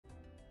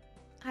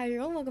Hi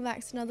everyone, welcome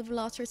back to another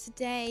Balatro.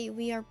 Today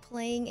we are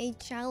playing a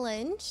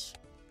challenge.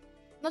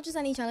 Not just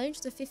any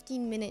challenge, the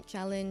 15-minute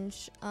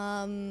challenge.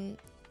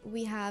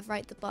 We have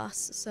Ride the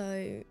Bus,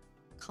 so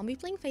can't be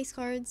playing face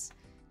cards.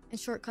 And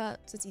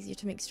shortcuts, it's easier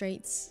to make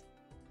straights.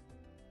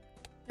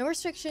 No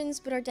restrictions,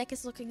 but our deck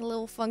is looking a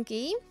little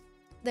funky.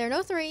 There are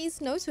no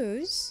threes, no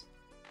twos.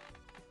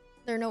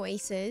 There are no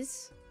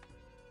aces.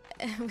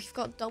 We've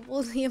got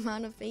double the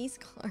amount of face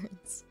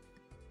cards.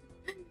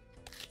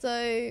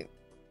 So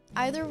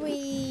either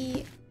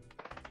we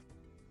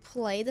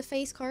play the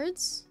face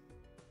cards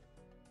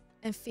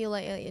and feel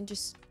like and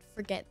just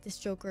forget this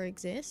Joker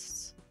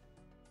exists,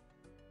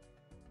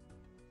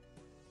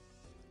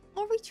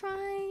 or we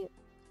try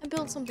and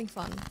build something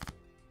fun.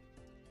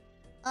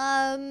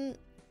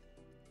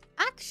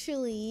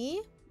 Actually,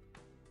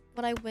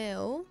 what I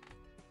will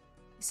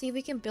see if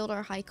we can build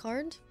our high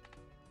card.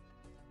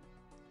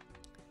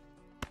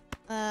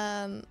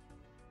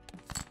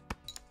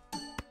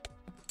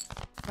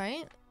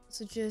 Right?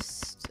 So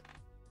just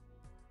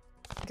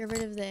get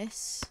rid of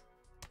this.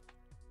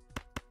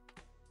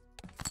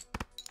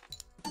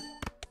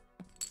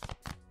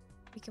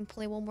 We can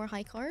play one more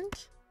high card.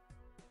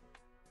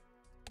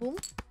 Boom.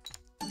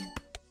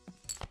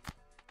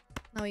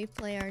 Now we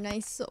play our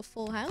nice sort of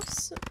full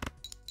house.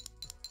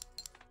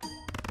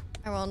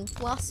 We're on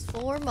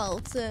 +4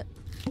 mult.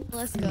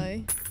 Let's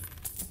go.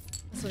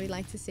 That's what we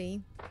like to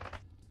see.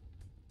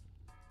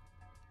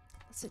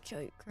 That's a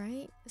joke,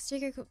 right? The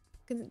sticker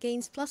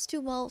gains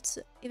 +2 mult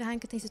if a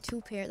hand contains a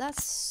 2 pair.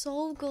 That's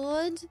so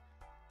good.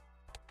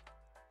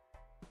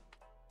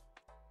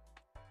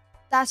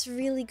 That's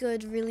really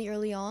good really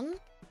early on.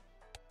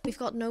 We've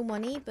got no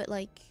money, but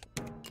like,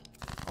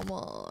 come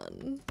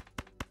on.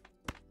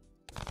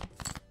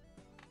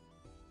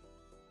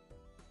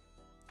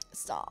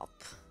 Stop.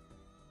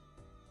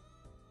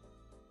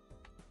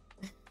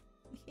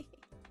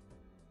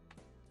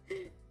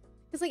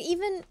 Because like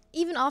even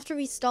after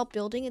we stop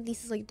building, at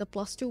least it's like the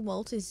 +2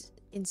 mult is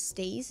and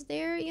stays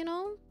there, you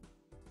know?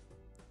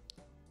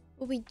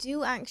 But we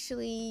do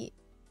actually...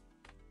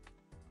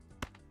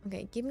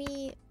 Okay, give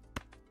me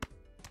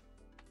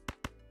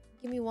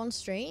one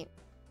straight.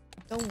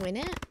 Don't win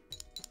it.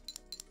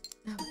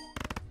 No.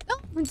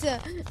 Don't! I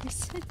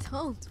said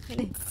don't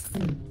win it.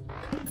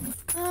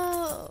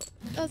 Oh,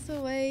 that's a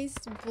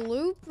waste.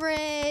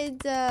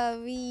 Blueprint!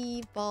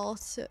 We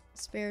bought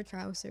spare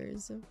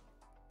trousers.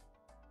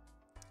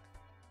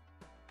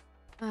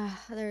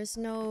 There's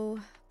no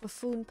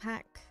buffoon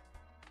pack.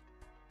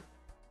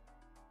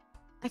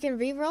 I can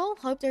reroll.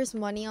 Hope there's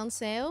money on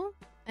sale.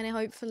 And then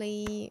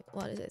hopefully...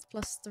 What is it?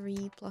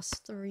 +3,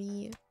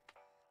 +3. It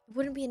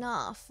wouldn't be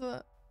enough.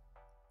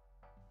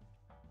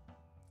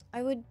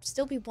 I would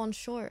still be one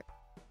short.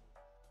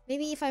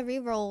 Maybe if I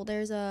reroll,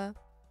 there's a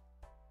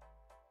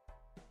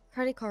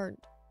credit card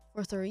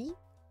for 3.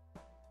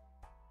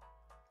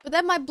 But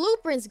then my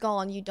blueprint's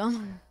gone, you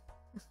dumb.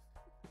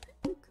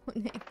 Go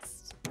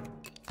next.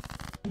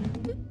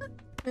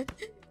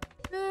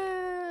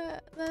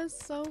 That's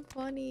so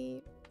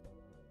funny.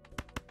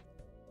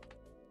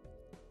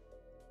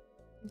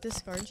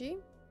 Discard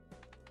you?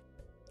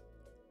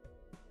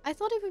 I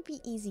thought it would be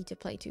easy to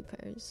play 2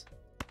 pairs.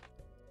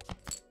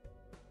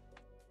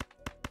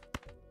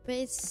 But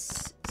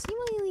it's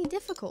seemingly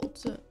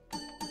difficult.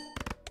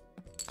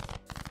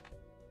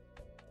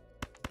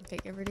 Okay,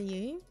 get rid of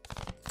you.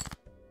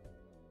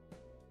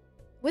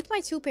 With my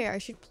 2 pair, I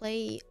should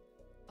play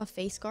a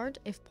face guard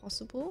if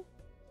possible.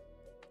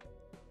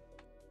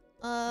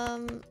 I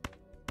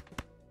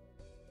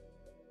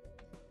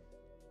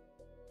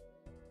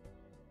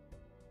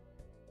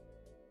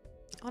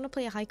want to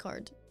play a high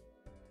card.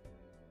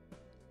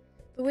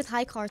 But with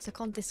high cards, I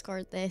can't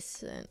discard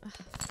this. And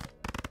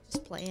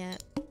just play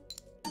it.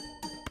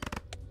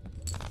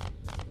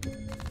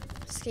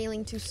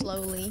 Scaling too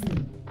slowly.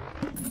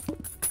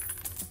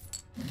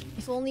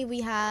 If only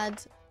we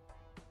had...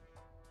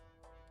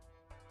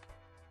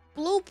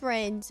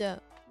 Blueprint!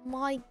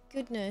 My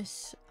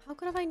goodness. How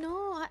could have I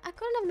known? I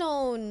couldn't have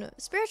known.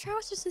 Spare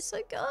trousers is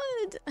so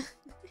good.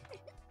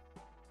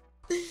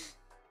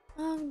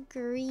 I'm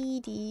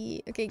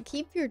greedy. Okay,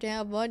 keep your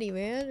damn money,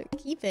 man.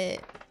 Keep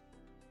it.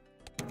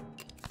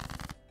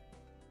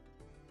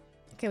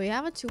 Okay, we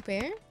have a 2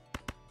 pair.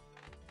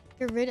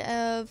 Get rid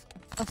of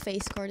a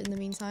face card in the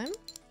meantime.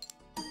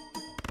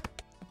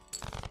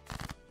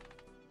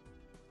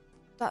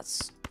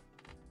 That's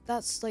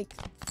like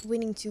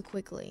winning too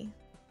quickly.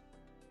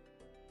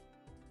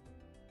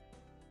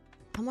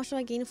 How much do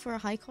I gain for a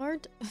high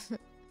card?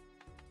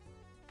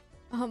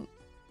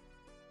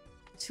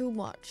 Too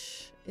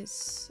much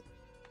is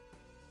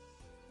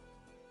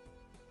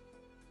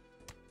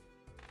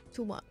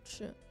too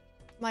much.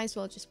 Might as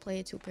well just play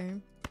a 2 pair.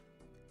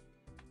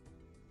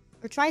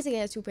 Or try to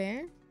get a 2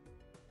 pair.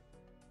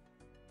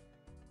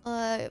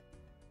 Get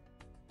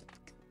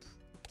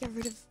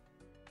rid of...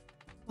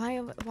 Why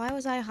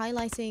was I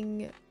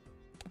highlighting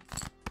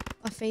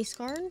a face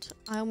card?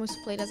 I almost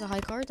played as a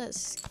high card. That's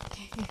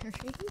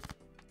scary.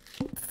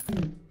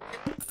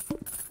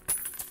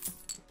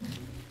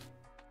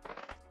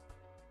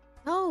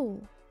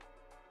 No!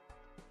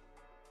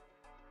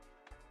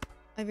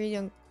 I really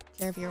don't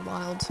care if you're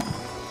wild.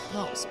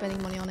 Not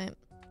spending money on it.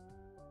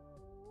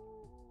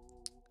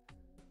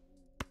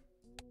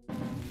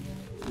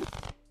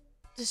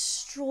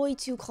 Destroy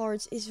 2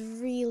 cards is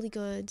really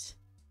good.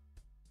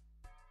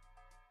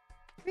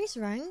 Increase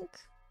rank?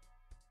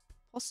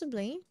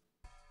 Possibly.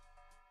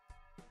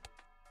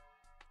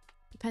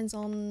 Depends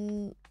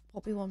on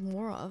what we want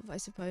more of, I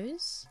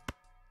suppose.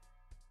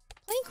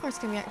 Playing cards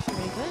can be actually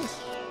really good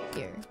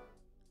here.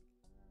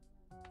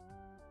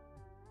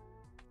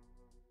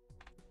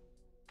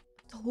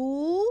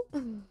 Oh!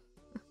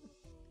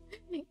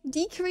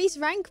 Decrease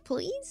rank,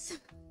 please.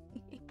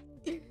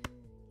 Give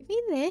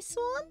me this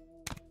one.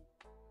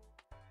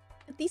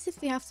 At least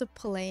if we have to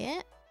play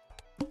it,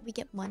 we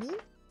get money.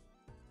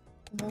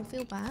 Won't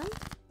feel bad.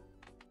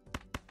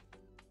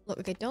 Look,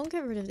 okay, don't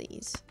get rid of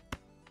these.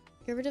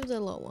 Get rid of the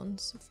low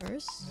ones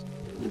first,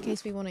 in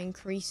case we want to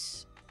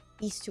increase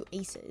these 2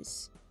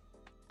 aces.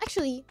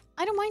 Actually,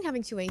 I don't mind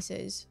having 2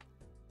 aces.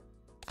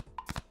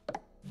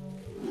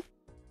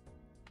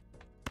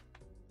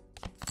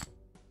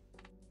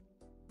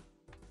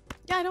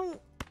 Yeah, I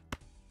don't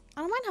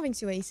mind having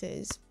 2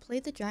 aces. Play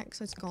the jack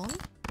so it's gone.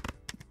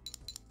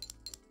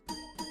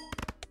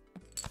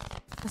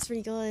 That's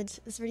really good.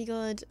 That's really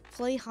good.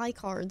 Play high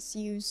cards,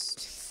 you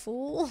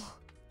fool.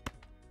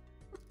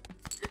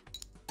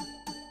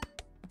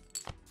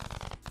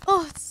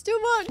 Oh, it's too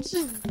much.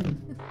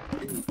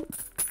 I'm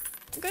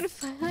gonna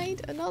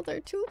find another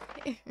 2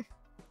 pair.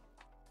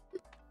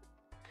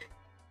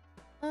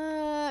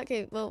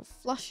 Okay, well,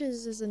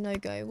 flushes is a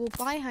no-go. We'll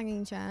buy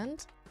Hanging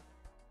Chant.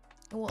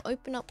 And we'll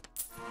open up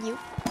you.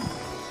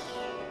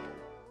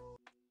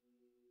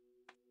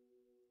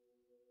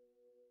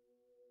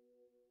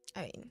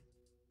 I mean,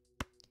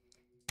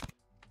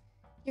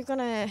 you're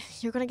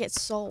gonna get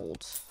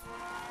sold.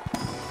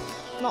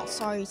 Not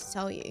sorry to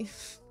tell you.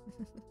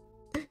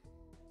 Give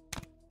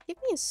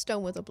me a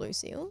stone with a blue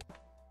seal.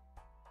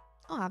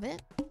 I'll have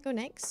it. Go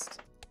next.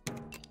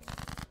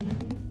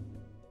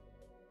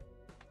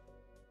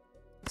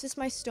 Is this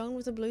my stone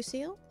with a blue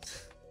seal?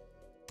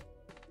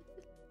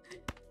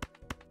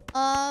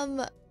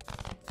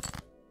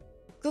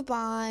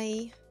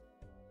 Goodbye.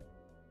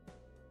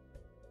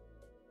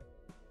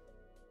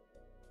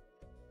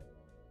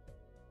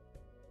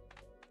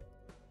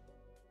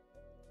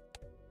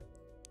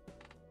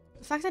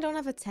 The fact I don't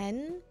have a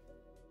 10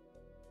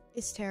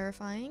 is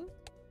terrifying.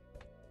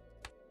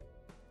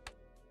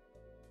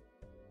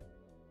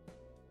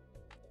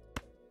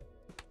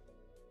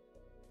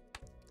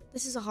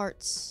 This is a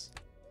hearts.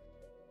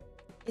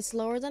 It's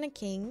lower than a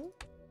king.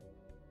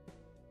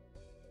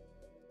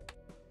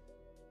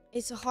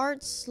 It's a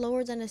hearts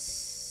lower than a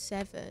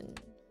 7.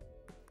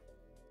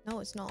 No,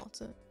 it's not.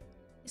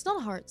 It's not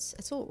a hearts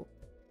at all.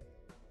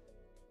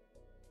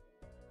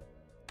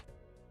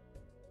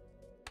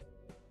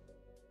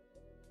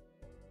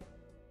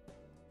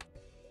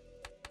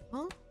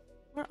 Huh?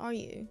 Where are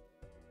you?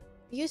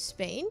 Are you a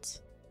spade?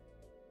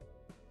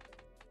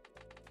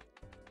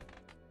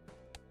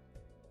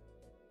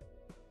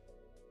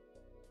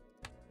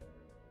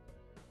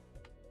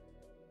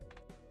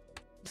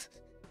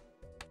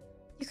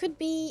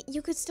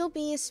 You could still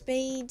be a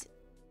spade.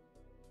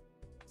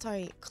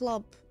 Sorry,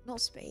 club, not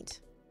spade.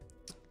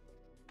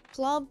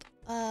 Club,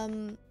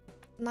 9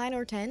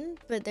 or 10,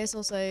 but there's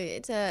also,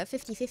 it's a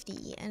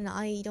 50-50, and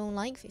I don't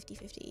like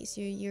 50-50s.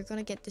 You're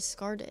gonna get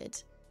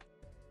discarded.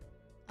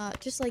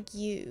 Just like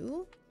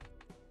you.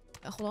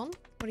 Hold on,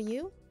 what are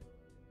you?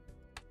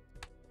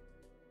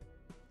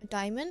 A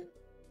diamond?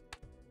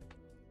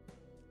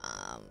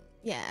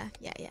 Yeah.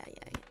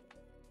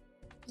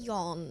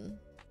 Yawn.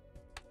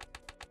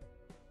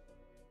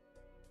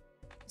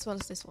 As well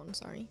as this one,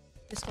 sorry.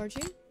 Discard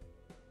you.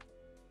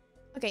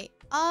 Okay,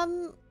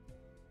 no,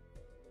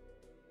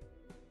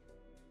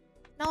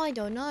 I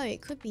don't know. It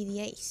could be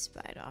the ace,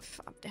 but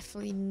I'm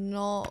definitely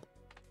not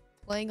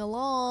playing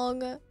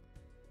along.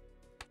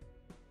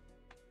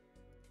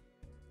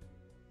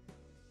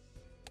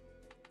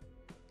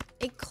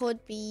 It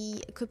could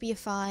be a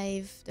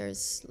 5.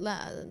 There's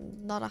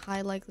not a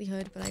high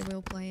likelihood, but I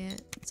will play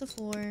it. It's a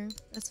 4.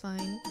 That's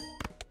fine.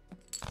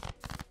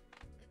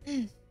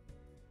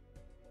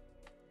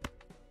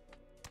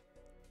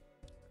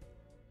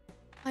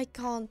 I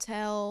can't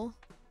tell.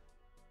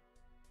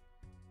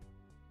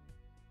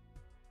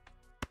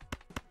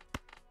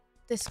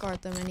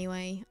 Discard them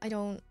anyway. I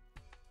don't...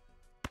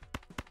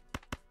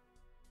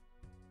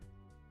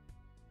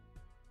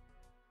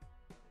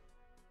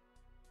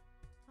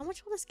 How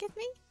much will this give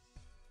me?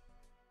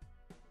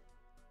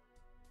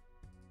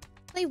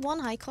 Play 1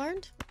 high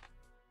card.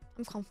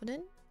 I'm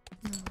confident.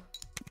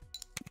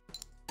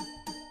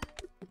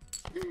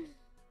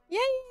 Yeah,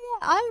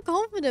 I'm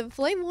confident.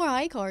 Play more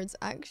high cards,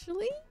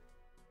 actually.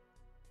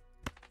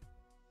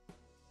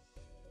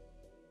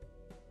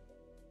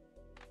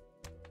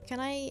 Can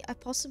I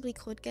possibly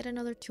could get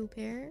another 2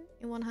 pair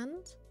in one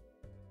hand.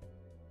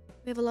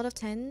 We have a lot of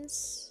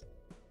 10s.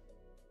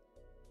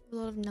 A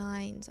lot of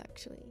 9s,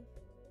 actually.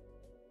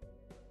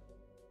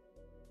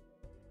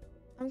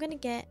 I'm gonna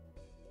get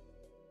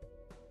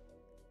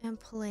and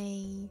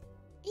play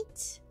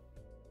 8,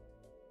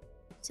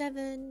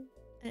 7,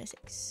 and a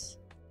 6.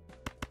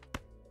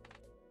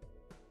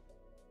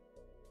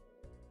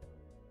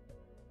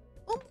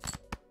 Oh!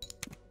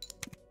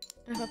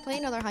 And if I play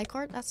another high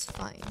card, that's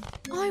fine.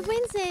 Oh, I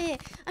wins it!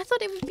 I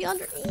thought it would be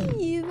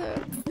underneath!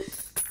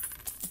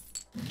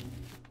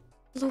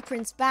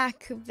 Blueprint's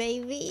back,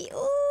 baby!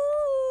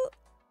 Ooh!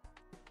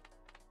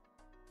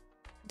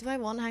 Do I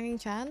want Hanging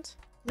Chant?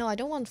 No, I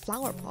don't want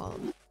Flower Pot.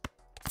 What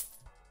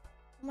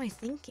am I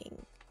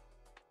thinking?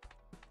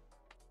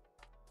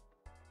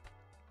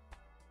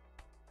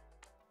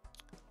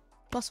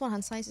 +1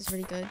 hand size is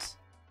really good.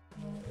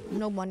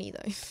 No money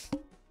though.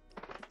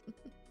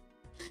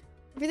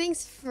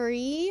 Everything's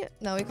free.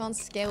 No, we can't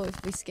scale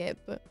if we skip.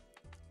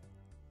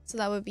 So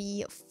that would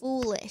be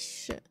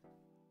foolish.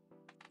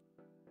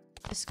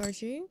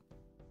 Discard you.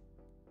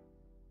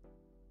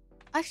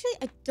 Actually,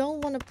 I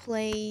don't want to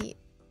play...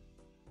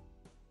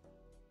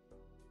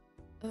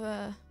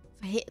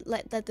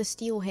 let the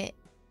steel hit.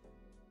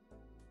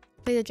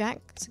 Play the jack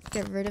to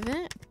get rid of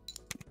it.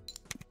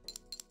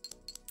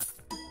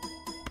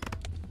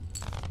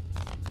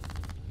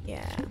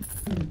 Yeah.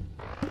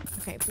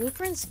 Okay,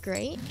 blueprint's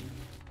great,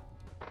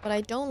 but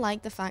I don't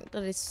like the fact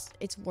that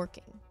it's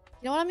working.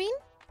 You know what I mean?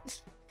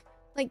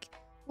 Like,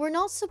 we're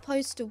not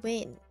supposed to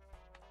win.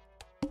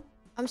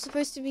 I'm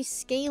supposed to be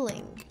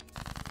scaling.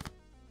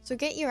 So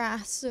get your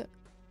ass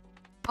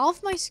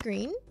off my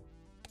screen.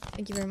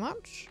 Thank you very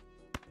much.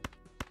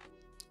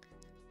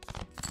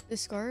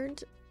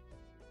 Discard.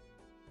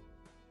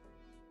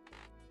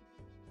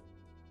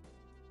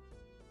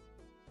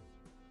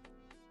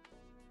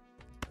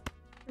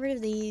 Get rid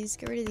of these.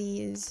 Get rid of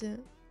these.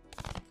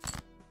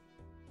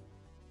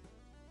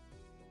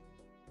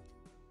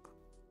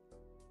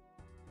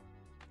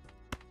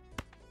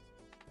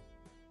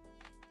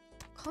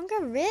 Can't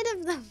get rid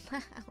of them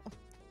now.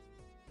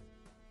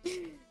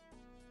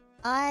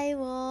 I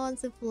want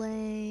to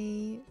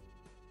play.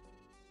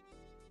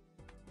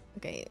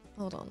 Okay,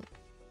 hold on.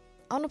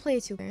 I want to play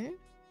a 2-player.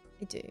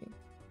 I do.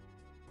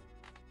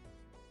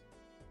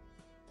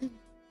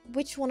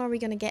 Which one are we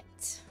gonna get?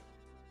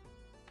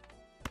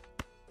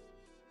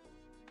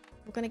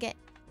 We're gonna get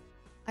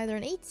either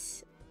an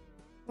 8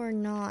 or a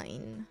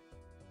 9.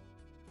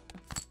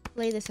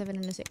 Play the 7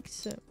 and a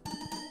 6.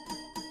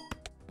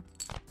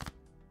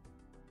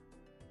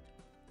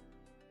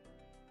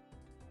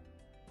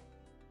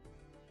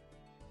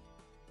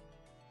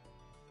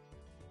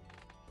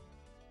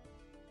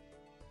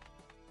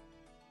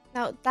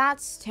 Now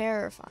that's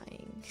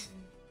terrifying.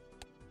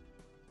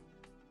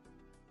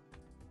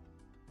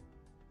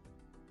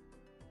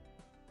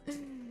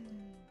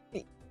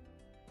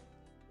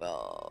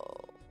 Oh.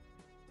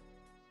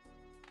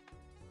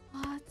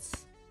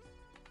 What?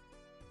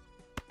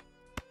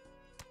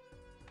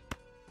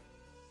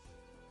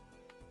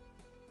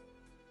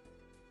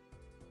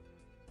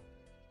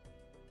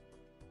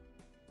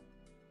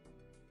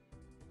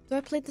 Do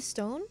I play the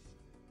stone?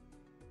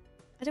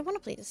 I don't want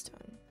to play the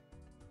stone.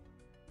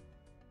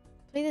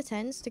 Play the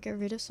 10s to get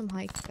rid of some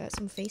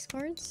some face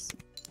cards.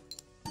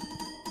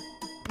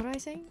 What did I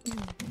say?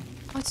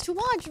 Oh, it's too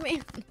much,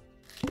 man.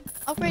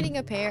 Upgrading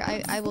a pair,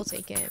 I will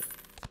take it.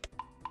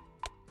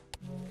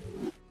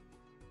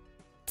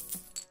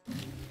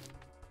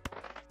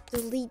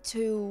 Delete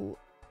 2.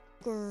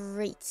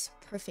 Great.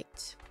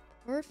 Perfect.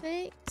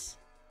 Perfect.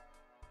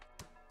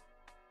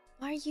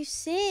 Why are you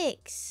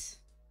 6?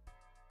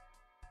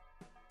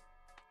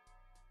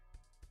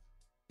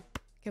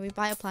 Can we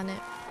buy a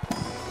planet?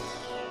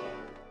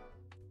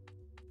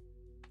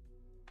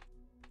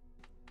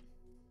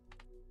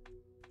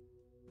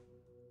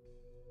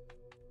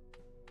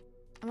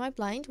 Am I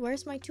blind?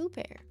 Where's my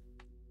 2-pair?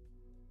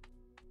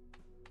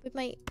 With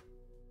my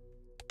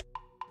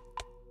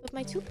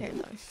 2-pair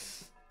though.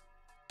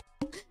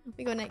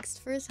 We go next.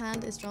 First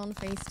hand is drawn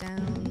face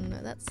down.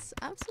 That's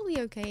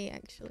absolutely okay,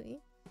 actually.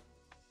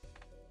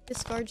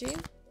 Discard you.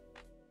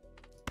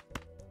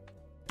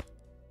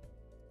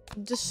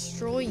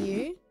 Destroy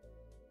you.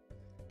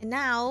 And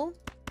now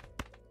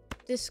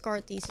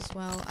discard these as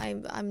well.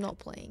 I'm not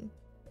playing.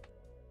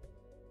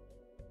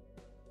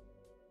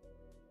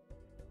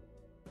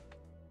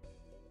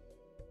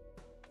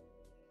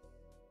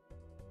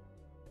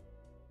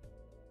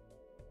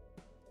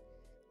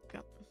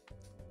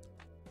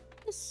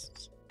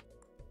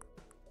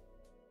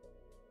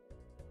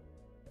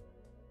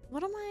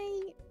 What am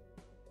I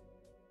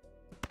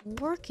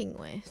working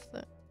with?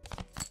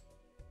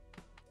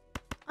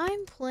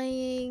 I'm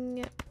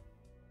playing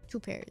 2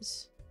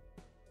 pairs.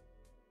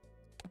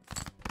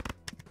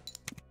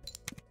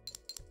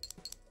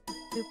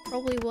 We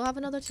probably will have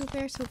another 2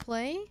 pairs to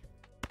play.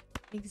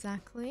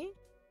 Exactly.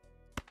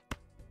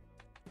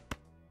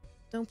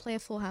 Don't play a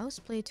full house,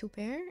 play a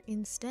 2-pair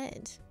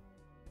instead.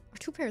 Our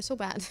 2-pair is so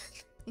bad.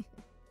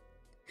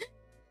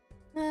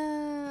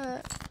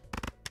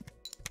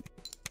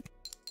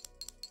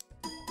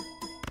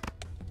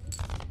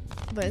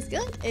 But it's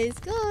good. It's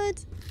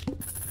good.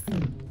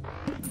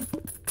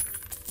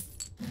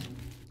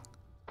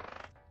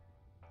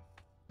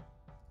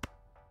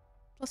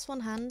 Plus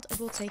one hand, I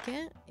will take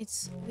it.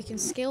 We can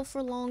scale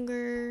for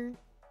longer.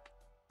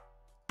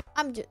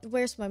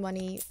 Where's my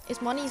money?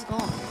 Money's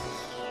gone.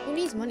 Who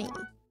needs money?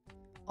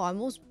 Oh, I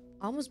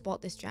almost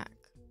bought this jack.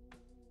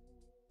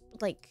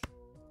 Like,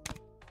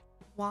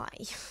 why?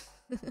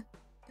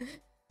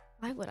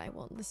 Why would I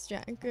want this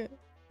jack?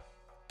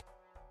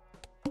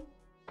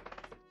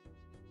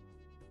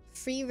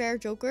 Free rare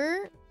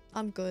joker?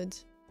 I'm good.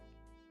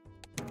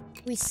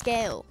 We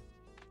scale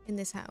in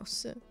this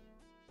house.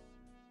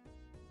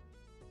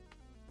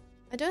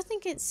 I don't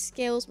think it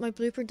scales. My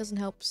blueprint doesn't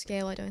help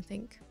scale, I don't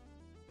think.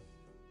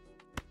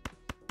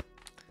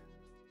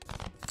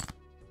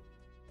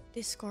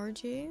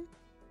 Discard you.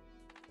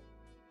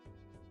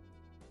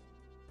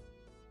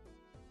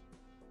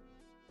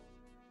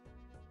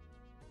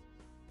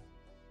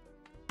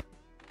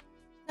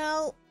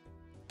 Now,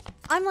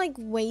 I'm like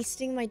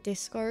wasting my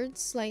discards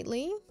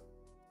slightly.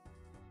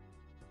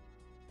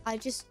 I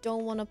just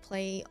don't want to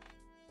play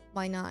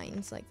my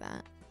 9s like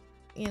that,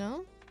 you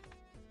know?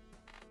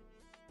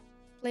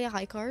 Play a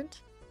high card.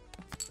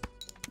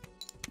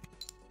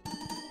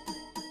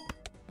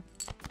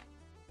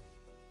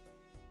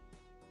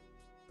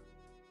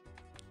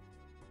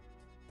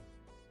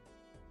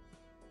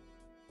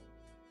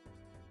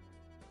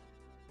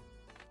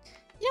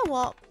 You know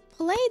what?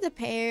 Play the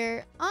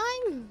pair.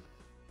 I'm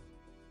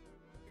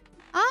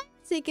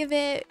sick of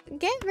it.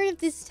 Get rid of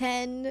this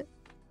 10.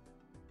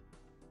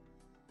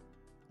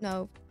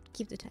 No,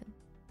 keep the 10.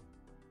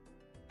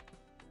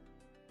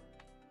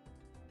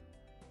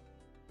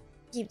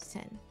 Keep the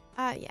 10.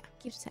 Yeah,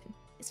 keep the 10.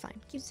 It's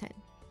fine. Keep the 10.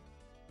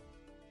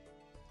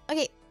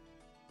 Okay.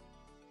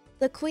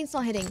 The queen's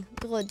not hitting.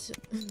 Good.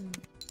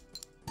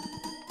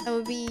 That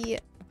would be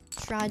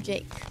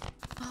tragic.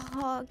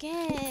 Oh,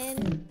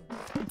 again.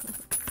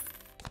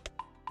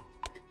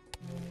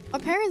 Our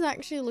pair is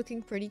actually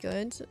looking pretty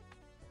good.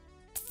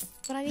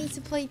 But I need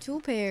to play 2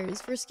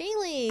 pairs for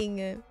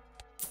scaling.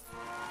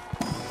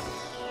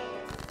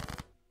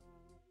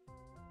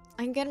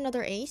 I can get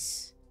another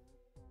ace.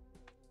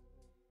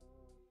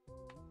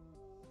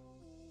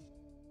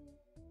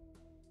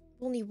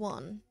 Only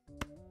one.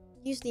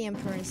 Use the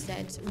emperor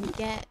instead. We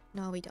get...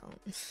 No, we don't.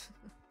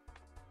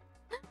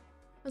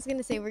 I was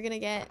gonna say we're gonna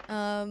get...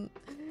 Play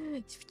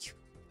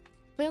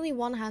only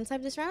one hand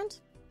type this round?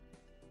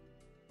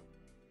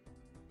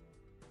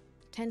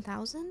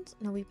 10,000?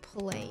 No, we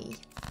play.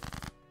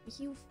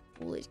 You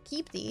foolish.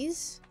 Keep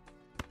these.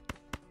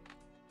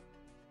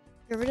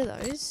 Get rid of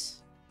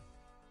those.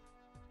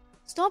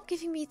 Stop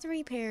giving me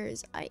 3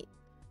 pairs.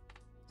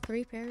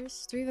 3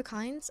 pairs? 3 of a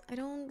kinds? I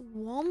don't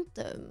want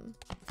them.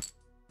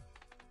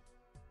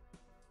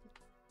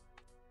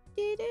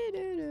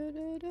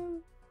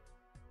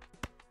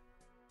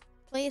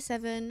 Play a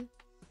 7.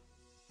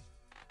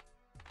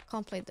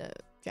 Can't play the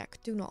jack.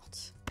 Do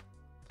not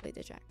play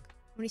the jack.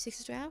 How many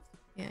 6s do I have?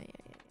 Yeah.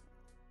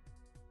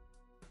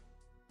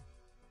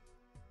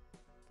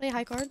 Play a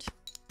high card.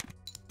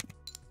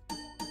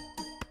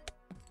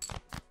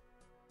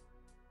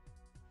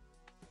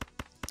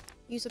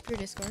 Use up your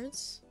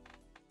discards.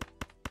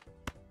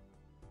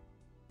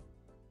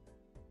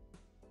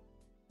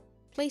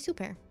 Play 2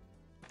 pair.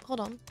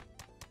 Hold on.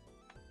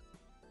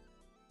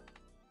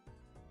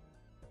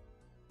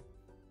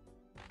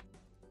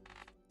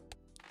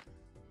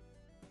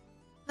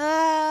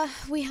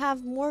 We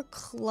have more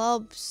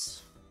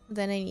clubs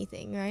than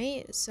anything,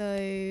 right?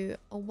 So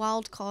a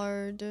wild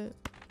card.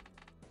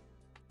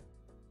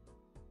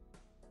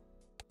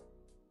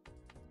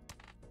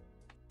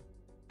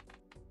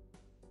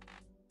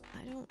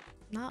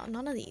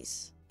 None of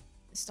these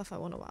stuff I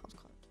want a wild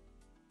card.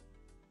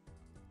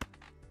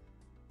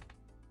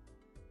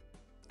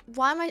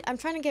 Why am I'm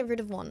trying to get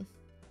rid of one.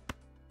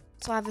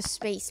 So I have a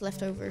space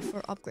left over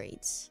for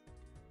upgrades.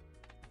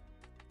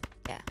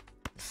 Yeah.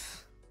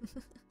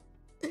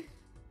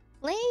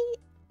 Play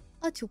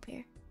a 2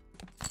 pair.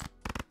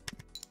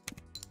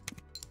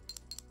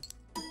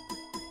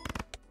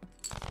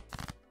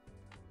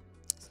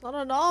 It's not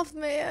enough,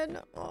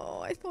 man.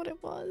 Oh, I thought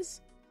it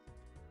was.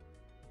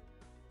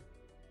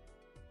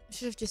 I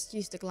should have just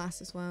used the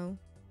glass as well.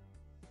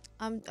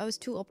 I was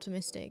too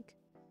optimistic.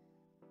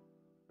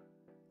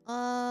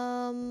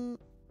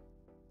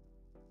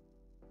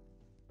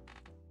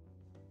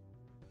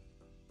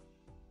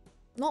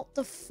 Not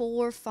the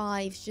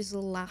 4-5s just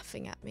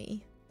laughing at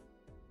me.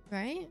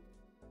 Right?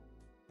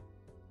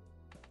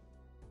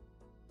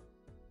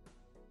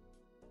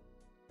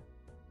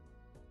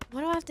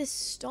 Why do I have this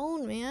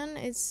stone, man?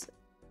 This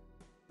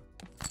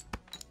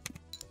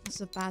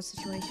is a bad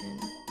situation.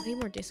 I need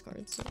more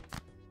discards.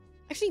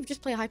 Actually,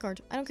 just play a high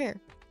card. I don't care.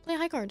 Play a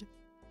high card.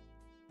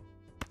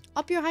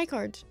 Up your high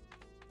card. Do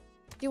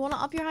you want to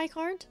up your high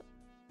card?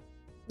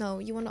 No,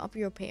 you want to up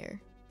your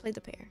pair. Play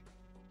the pair.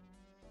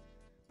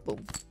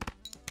 Boom.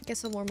 Get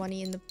some more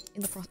money in the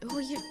process. Oh,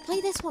 you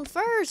play this one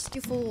first,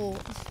 you fool.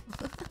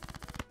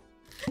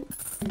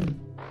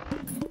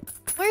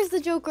 Where's the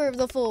joker of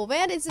the fool,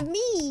 man? It's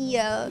me.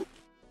 I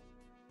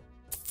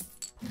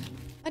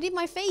need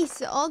my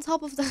face on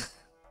top of the...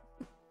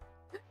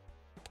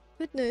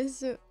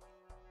 Goodness.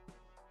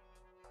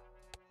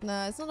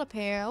 Nah, it's not a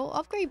pair. I'll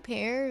upgrade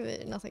pair,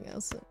 but nothing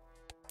else.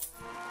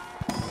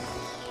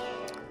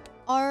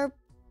 Our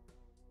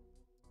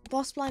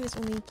boss blind is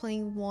only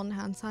playing one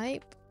hand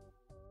type.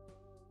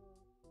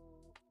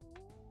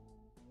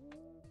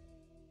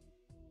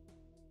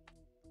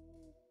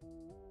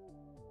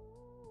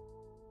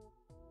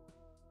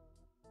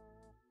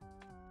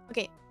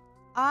 Okay,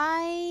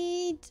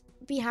 I'd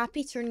be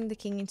happy turning the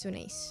king into an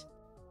ace.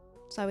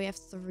 So we have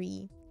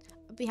 3.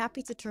 I'd be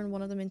happy to turn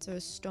one of them into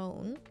a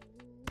stone.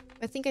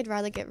 I think I'd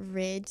rather get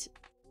rid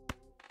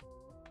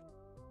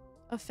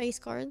of face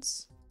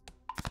cards.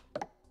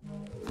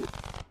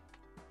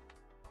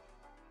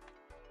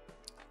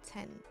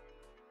 10.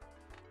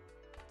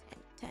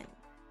 10.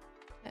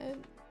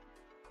 10.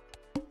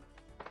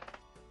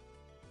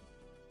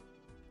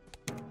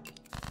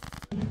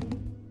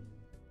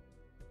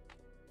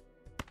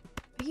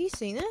 Are you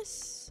seeing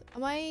this?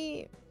 Am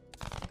I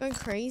going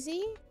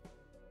crazy?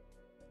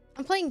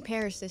 I'm playing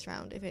pairs this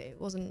round if it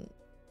wasn't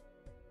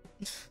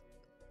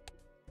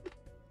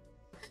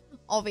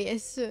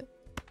obvious.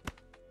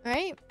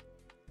 Right?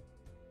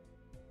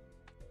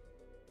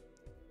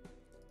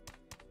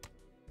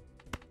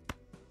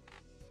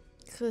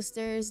 Because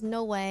there's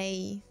no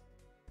way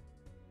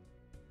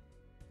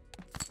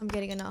I'm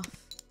getting enough.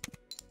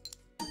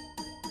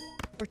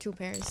 Or 2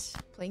 pairs.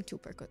 Playing 2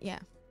 per... Yeah.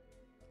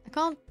 I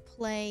can't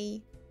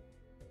play...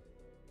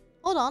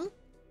 Hold on.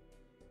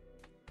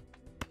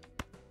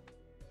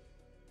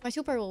 My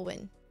 2 pair will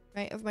win.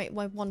 Right? Or my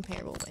 1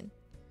 pair will win.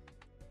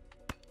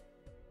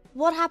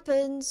 What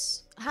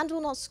happens? Hand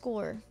will not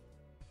score.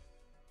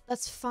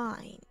 That's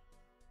fine.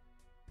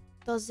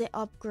 Does it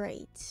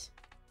upgrade?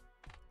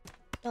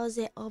 Does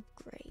it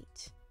upgrade?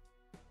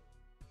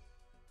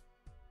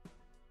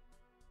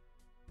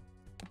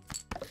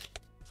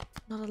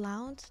 Not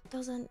allowed?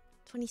 Doesn't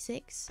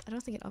 26? I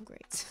don't think it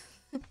upgrades.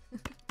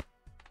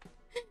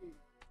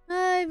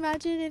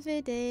 Imagine if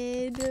it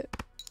did.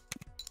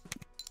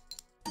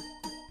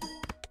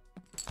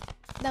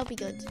 That would be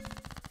good.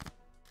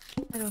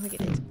 I don't think it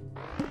did.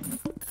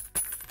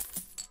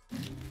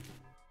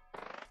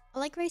 I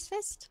like Race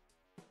Fest.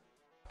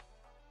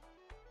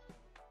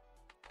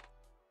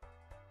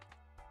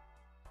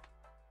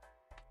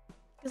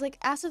 Because, like,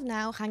 as of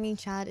now, Hanging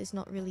Chad is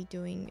not really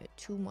doing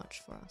too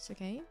much for us,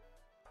 okay?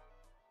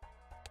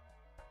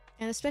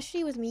 And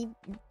especially with me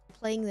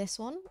playing this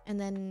one, and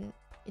then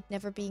it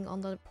never being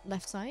on the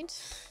left side.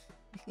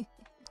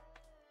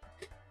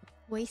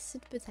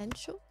 Wasted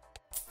potential.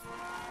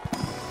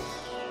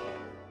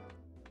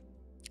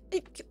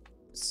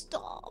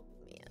 Stop,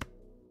 man.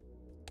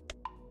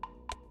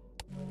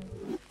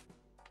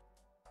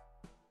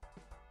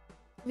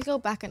 We go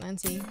back at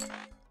Nancy.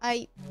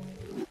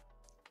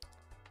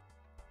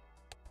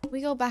 We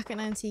go back at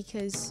Nancy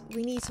because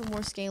we need some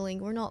more scaling.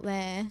 We're not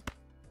there.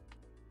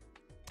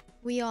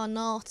 We are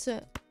not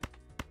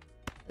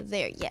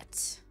there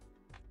yet.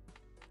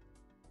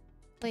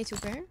 Play 2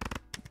 pair.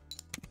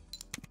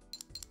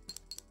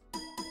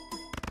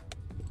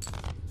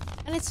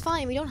 And it's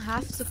fine. We don't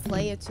have to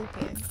play a 2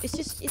 pair. It's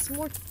just, it's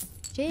more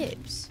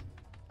chips.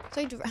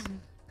 So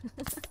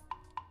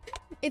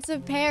it's a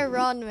pair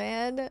run,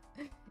 man.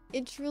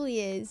 It truly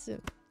is.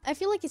 I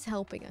feel like it's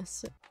helping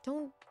us.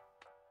 Don't.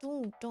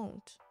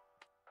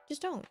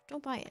 Just don't.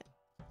 Don't buy it.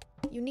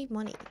 You need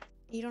money.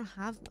 You don't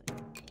have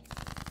money.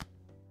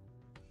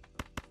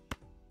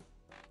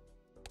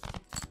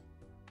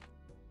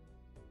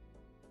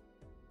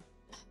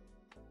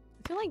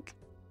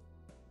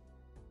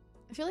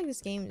 I feel like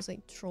this game is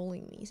like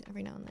trolling me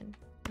every now and then.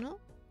 You know?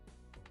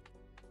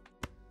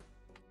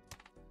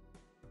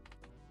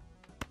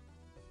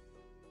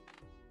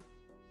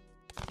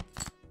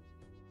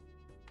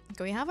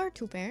 Okay, we have our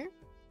 2 pair.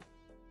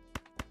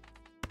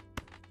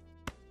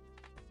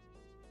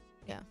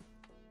 Yeah.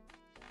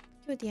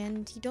 At the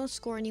end, you don't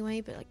score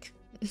anyway, but like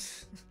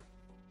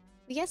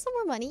we get some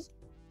more money.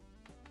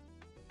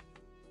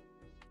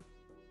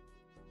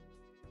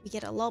 We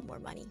get a lot more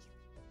money.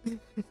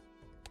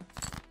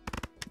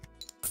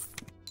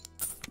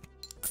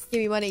 Give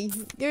me money.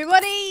 Give me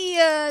money!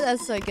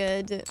 That's so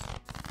good.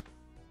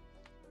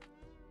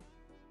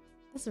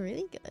 That's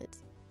really good.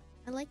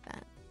 I like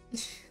that.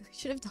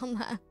 Should have done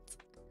that.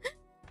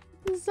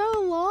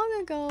 So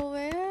long ago,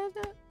 man.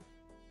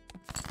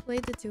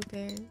 Played the 2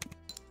 pair.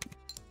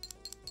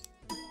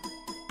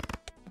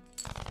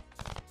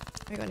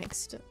 I go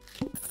next.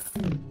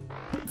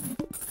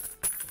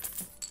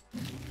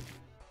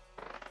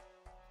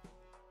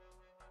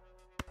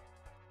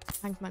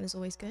 Tankman is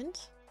always good.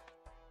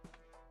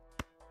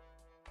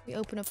 We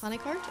open a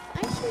panic card.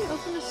 Actually,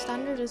 open a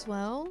standard as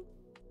well.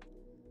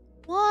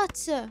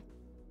 What?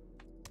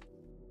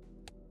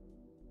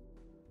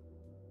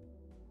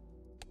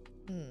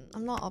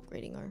 I'm not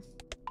upgrading our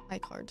high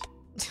card.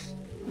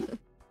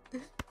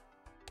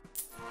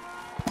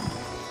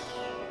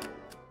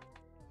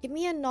 Give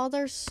me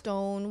another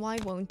stone. Why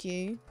won't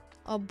you?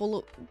 A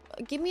bullet.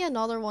 Give me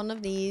another one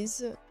of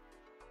these.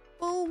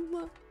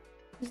 Boom.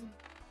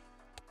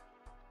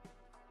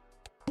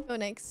 Go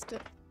next.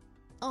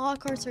 Oh,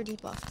 cards are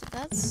debuffed.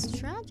 That's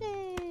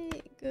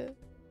tragic.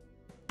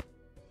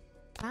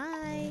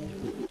 Bye.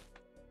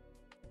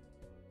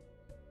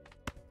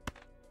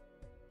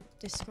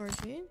 Discard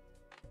you.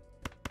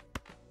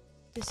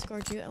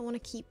 Discard you. I want to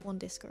keep one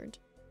discard.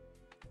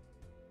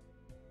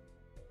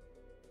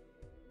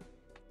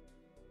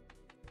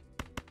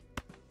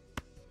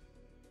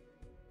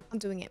 I'm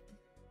doing it.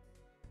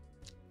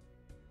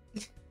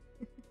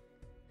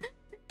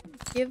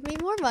 Give me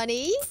more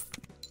money.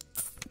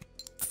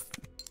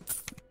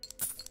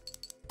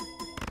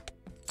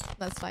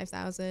 That's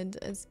 5,000.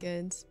 It's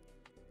good.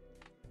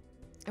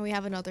 And we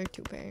have another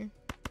 2 pair.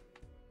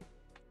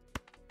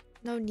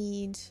 No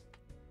need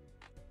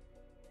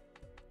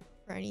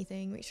for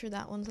anything. Make sure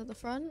that one's at the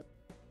front.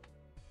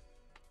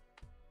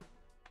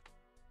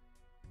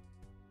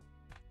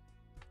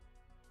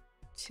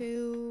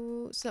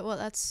 So well,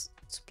 that's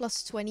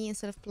plus 20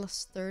 instead of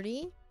plus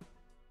 30.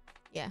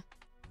 Yeah.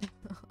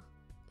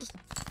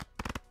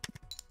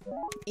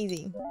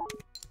 Easy.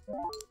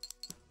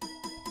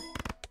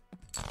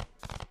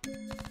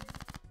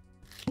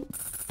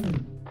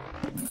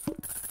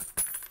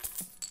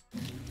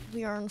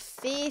 We are on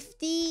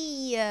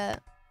 50.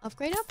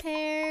 Upgrade our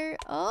pair.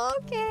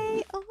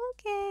 Okay,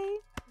 okay.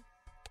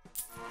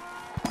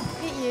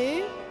 Hit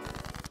you.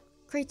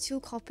 Create 2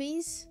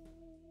 copies.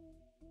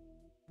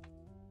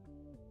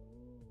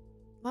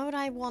 Why would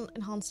I want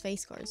enhanced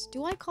face cards?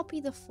 Do I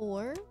copy the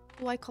 4?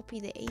 Do I copy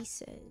the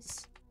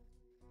aces?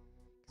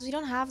 Because we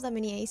don't have that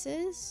many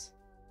aces.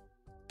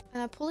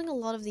 And I'm pulling a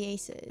lot of the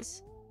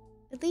aces.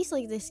 At least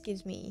like this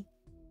gives me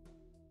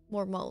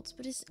more molds.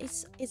 But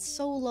it's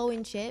so low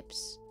in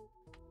chips.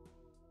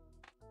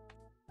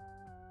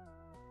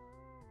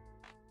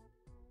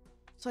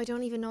 So I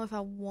don't even know if I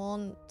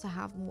want to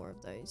have more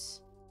of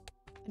those.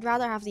 I'd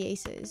rather have the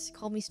aces.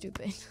 Call me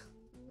stupid.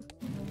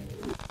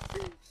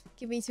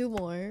 Give me 2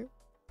 more.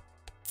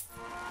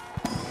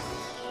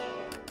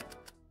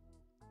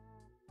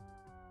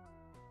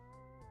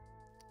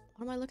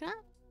 What am I looking at?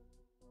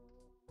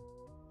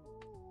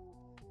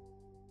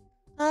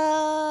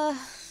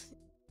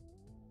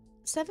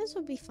 7s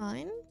would be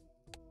fine.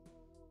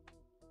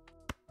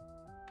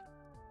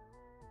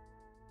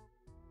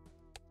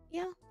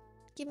 Yeah.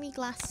 Give me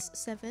glass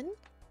 7.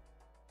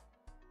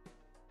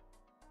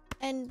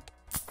 And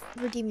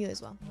redeem you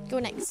as well. Go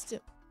next.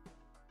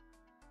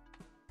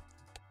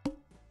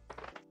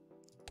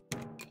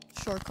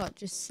 Shortcut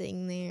just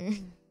sitting there.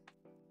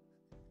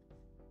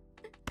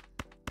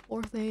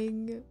 Poor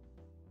thing.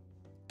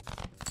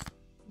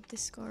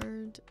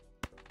 Discard.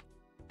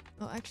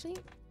 Oh, actually,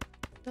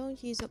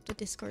 don't use up the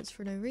discards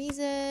for no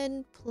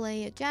reason.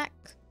 Play a jack.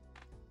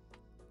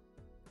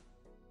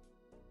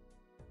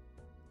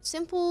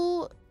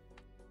 Simple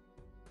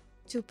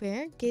 2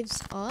 pair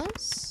gives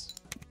us...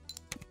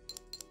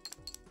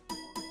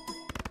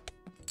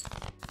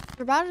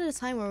 We're about at a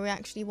time where we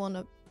actually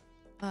want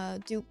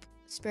to dupe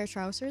spare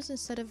trousers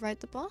instead of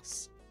ride the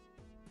boss.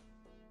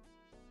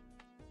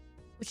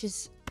 Which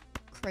is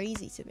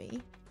crazy to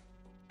me.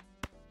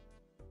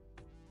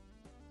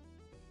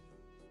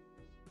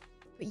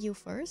 But you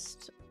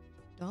first?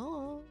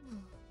 Duh.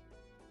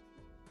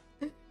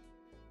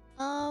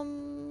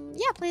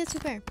 Yeah, play a 2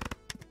 pair.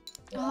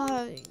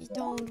 Oh, you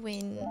don't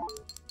win.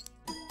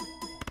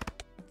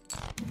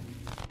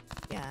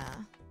 Yeah.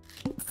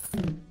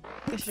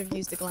 I should have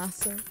used the glass.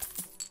 So.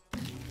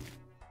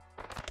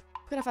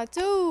 Could have had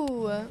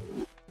 2.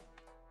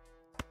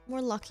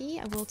 More lucky,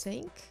 I will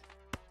take.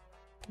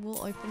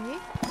 We'll open you.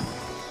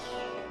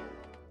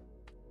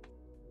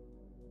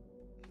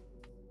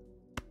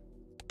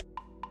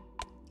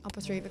 Up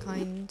a 3 of a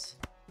kind.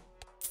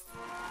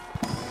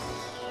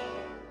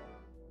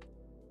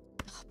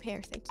 Oh,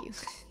 pair, thank you.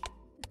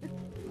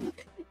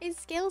 It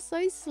scales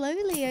so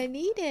slowly. I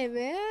need it,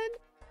 man.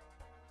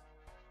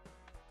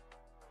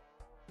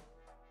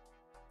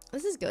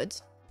 This is good.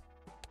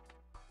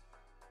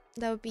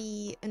 That would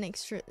be an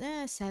extra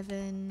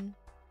 7.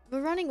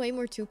 We're running way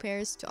more 2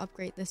 pairs to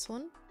upgrade this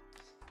one.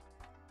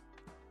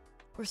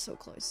 We're so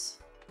close.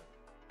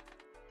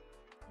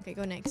 Okay,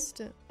 go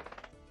next.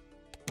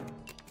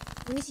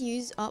 We need to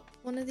use up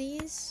one of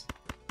these.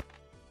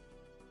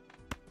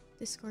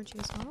 Discard you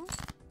as well.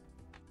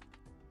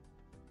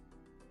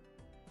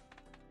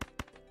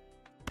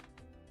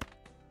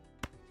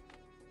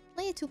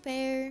 Play a 2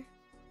 pair.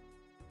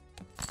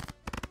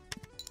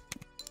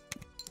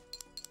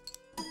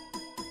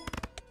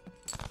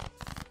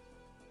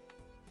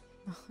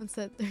 Oh, it's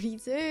at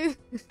 32.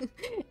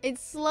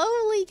 It's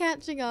slowly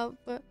catching up,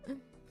 but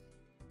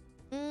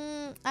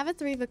I have a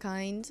 3 of a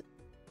kind.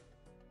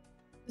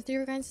 The 3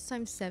 of a kind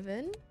times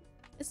 7.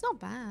 It's not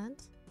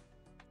bad.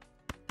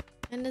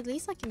 And at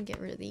least I can get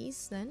rid of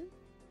these then.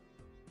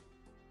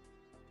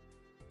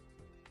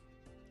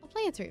 I'll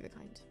play a 3 of a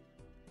kind.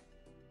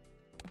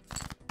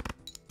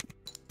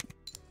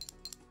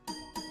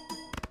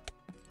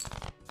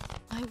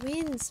 I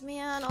wins,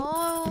 man.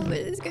 Oh,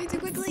 it's going too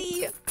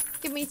quickly.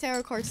 Give me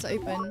tarot cards to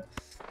open.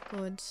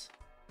 Good.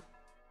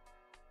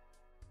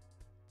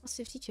 Plus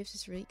 50 chips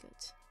is really good.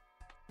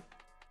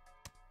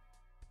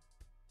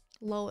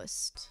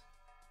 Lowest.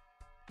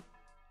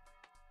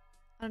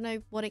 I don't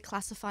know what it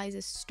classifies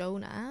as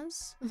stone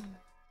as.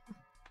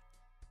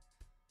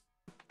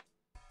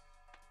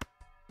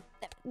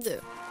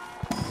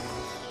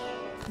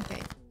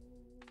 Okay.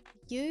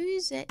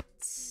 Use it.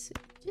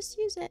 Just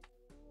use it.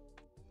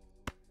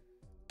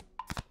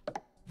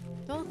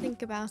 Don't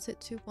think about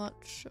it too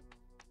much.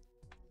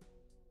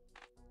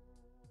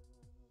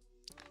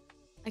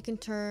 I can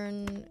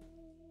turn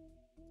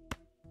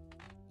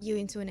you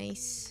into an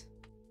ace.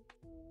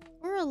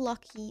 Or a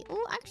lucky.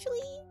 Oh,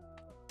 actually,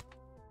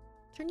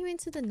 turn you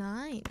into the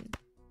 9.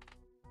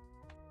 I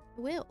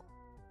will.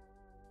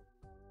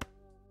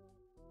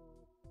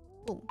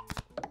 Boom.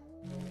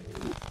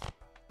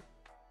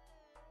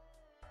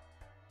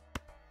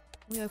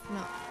 We open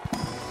up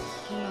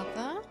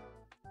another.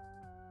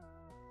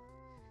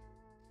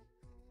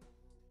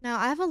 Now,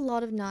 I have a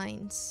lot of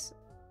 9s.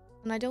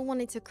 And I don't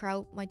want it to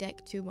crowd my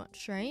deck too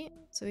much, right?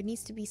 So it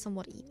needs to be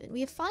somewhat even. We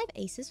have 5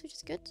 aces, which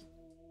is good.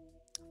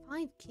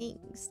 5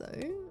 kings,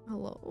 though.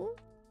 Hello?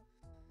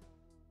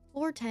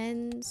 4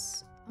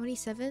 10s. How many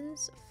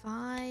 7s?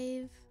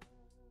 5.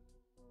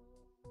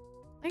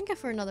 I can go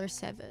for another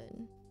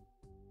 7.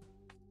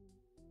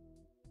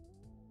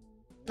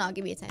 No,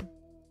 give me a 10.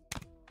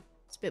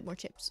 It's a bit more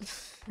chips.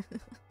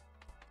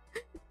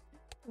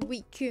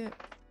 Weak.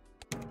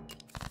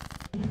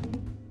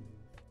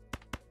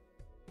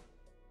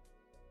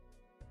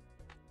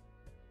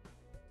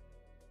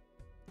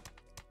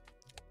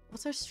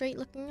 What's our straight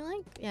looking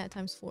like? Yeah,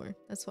 ×4.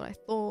 That's what I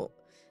thought.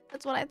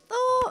 That's what I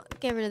thought.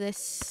 Get rid of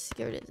this.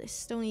 Get rid of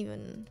this. Don't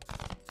even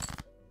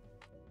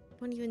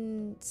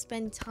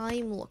spend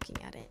time looking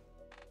at it.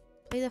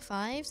 Play the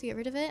 5s to get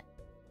rid of it.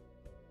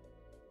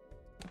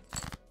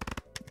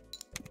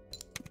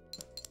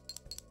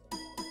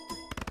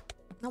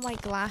 Not my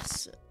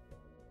glass.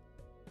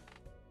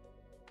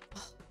 Oh,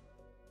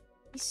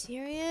 are you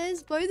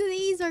serious? Both of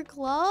these are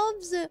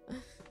clubs?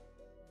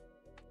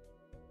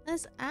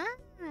 That's ass.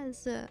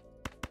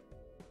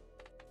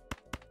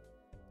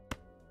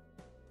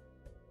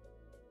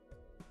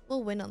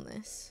 We'll win on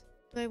this.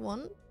 Do I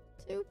want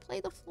to play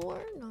the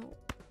floor? No.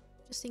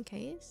 Just in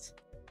case.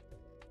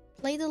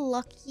 Play the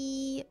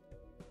lucky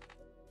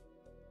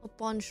a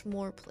bunch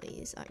more,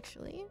 please,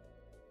 actually.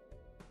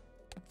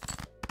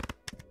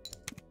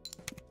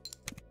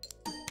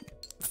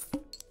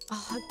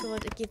 Oh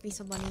god, give me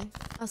some money.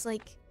 I was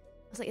like,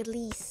 at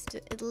least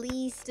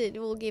it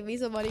will give me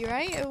some money,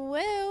 right? It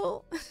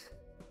will.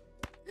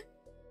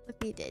 Look,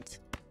 we did.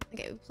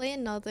 Okay, we play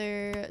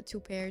another 2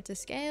 pair to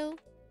scale.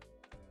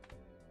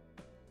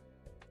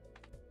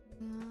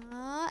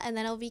 And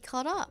then I'll be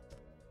caught up.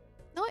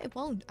 No, it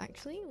won't,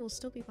 actually. We'll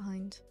still be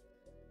behind.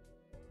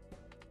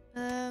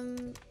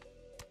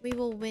 We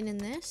will win in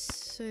this,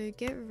 so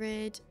get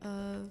rid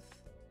of...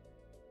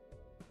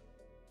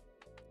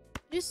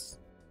 just...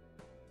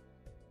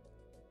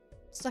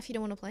 stuff you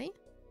don't want to play.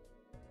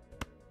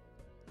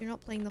 You're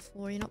not playing the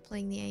 4, you're not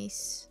playing the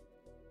ace.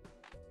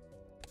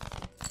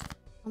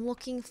 I'm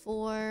looking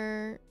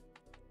for...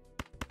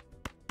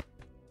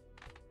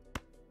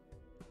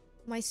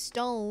 my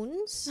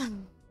stones.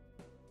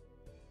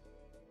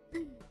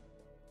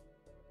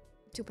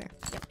 2 pair.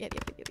 Yep.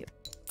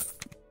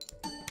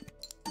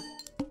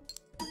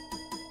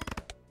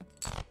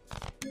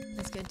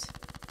 That's good.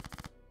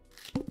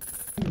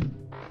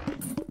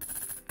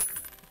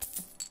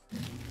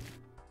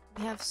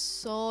 We have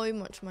so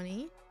much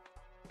money.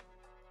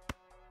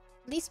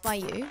 At least by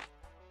you.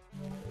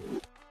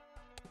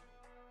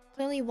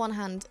 Play only 1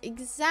 hand.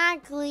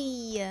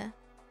 Exactly!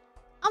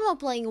 I'm not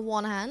playing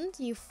 1 hand,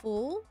 you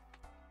fool.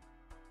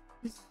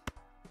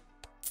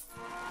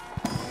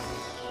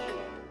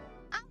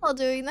 I'm not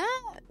doing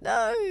that.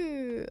 No.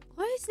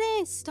 What is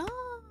this? Stop.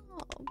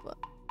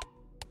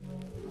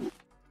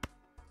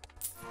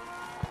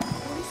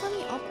 At least let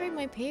me upgrade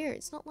my pair.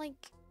 It's not like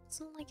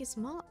it's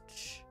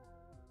much.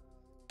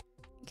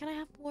 Can I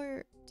have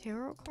more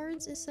tarot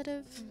cards instead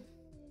of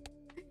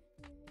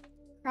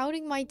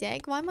crowding my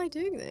deck? Why am I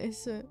doing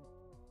this?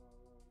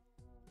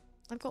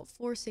 I've got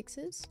 4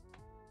 6s.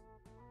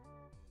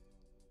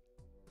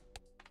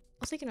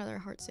 I'll take another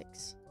heart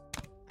 6,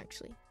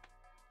 actually.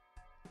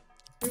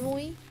 Will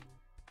we?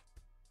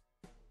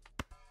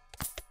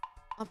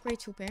 Upgrade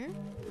 2 pair?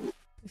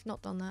 We've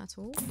not done that at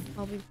all.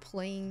 I'll be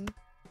playing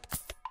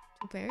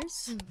 2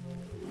 pairs.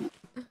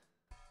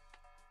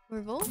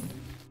 Revolt?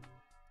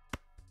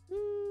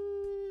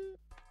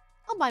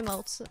 I'll buy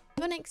mults.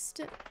 Go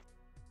next. I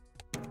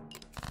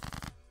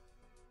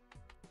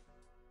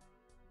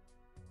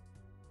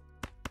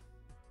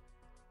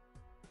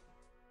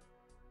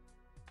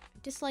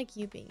dislike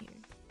you being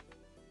here.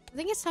 I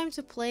think it's time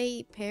to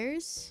play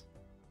pairs.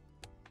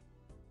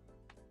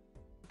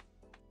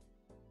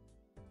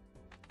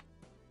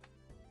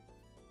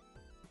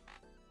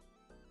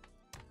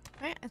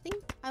 Alright, I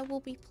think I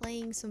will be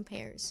playing some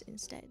pairs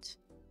instead.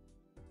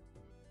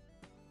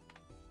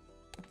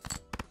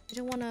 I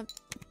don't want to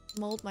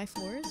mold my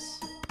 4s.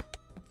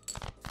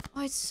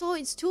 Oh,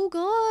 it's too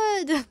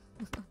good!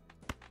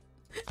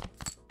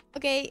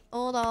 Okay,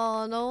 hold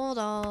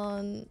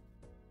on.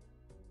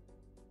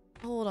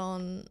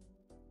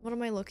 What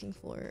am I looking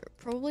for?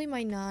 Probably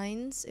my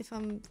 9s, if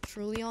I'm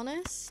truly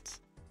honest.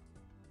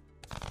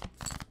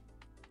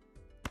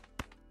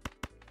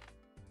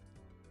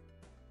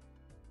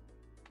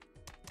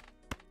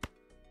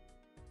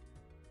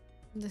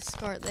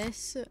 Discard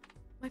this.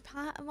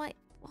 What?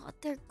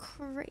 They're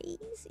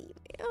crazy,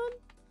 man.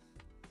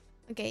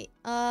 Okay,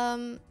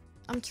 I'm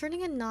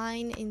turning a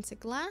 9 into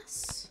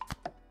glass.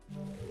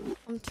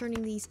 I'm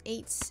turning these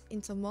 8s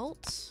into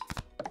malt.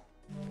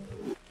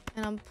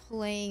 And I'm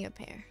playing a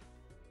pair.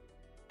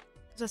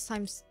 That's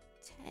times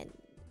 10.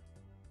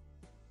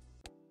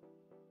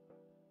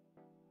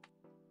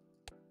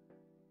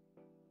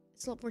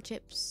 It's a lot more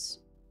chips.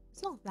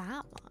 It's not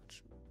that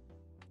much.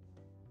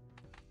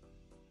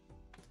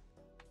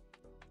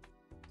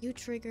 You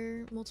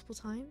trigger multiple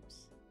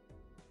times?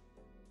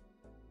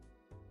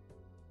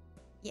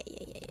 Yeah.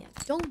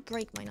 Don't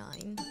break my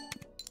 9.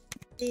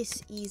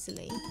 This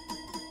easily.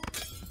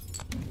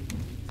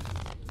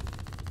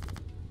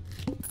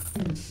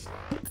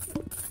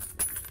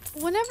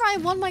 Whenever I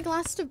want my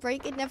glass to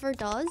break, it never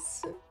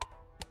does.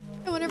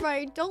 And whenever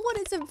I don't want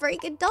it to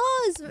break, it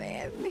does,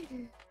 man.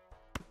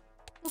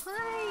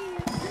 Why?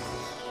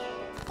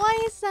 Why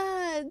is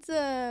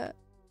that?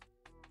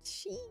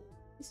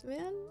 Jeez,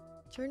 man.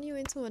 Turn you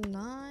into a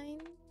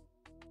 9?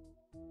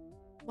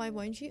 Why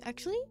won't you?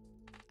 Actually,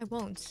 I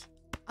won't.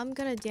 I'm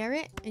gonna dare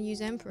it and use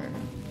Emperor.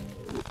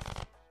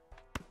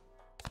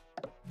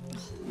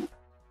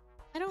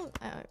 I don't...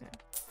 okay.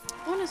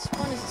 Bonus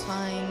is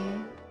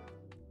fine.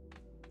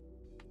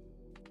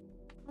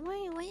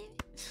 Wait.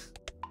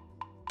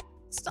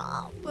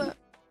 Stop!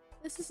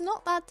 This is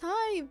not that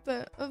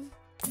type of...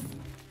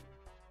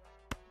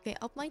 Okay,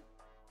 up my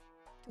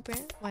 2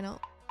 pair. Why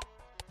not?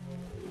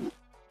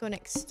 Go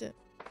next.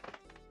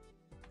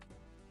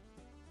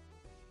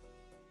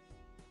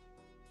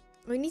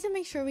 We need to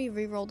make sure we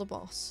reroll the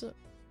boss.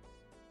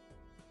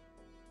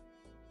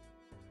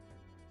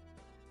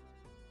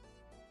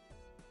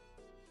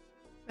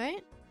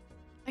 Right?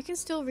 I can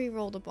still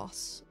reroll the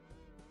boss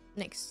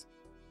next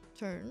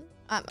turn.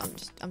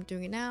 I'm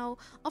doing it now.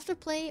 After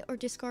play or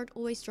discard,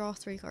 always draw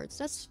 3 cards.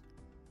 That's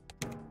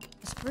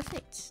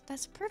perfect.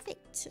 That's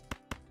perfect.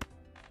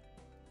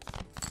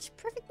 It's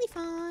perfectly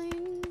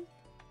fine.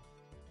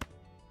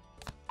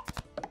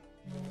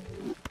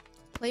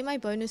 Play my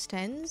bonus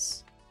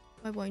 10s.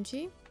 Why won't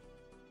you?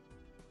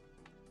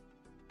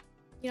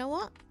 You know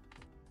what?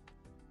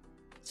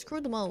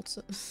 Screw the malt.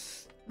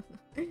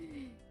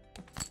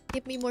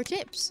 Give me more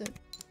chips.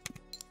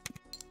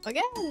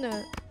 Again.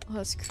 Oh,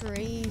 that's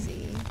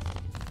crazy.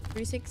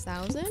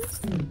 36,000?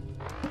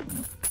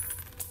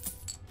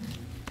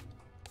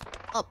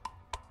 Up.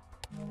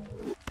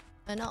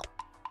 And up.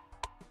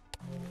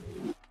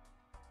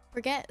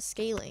 Forget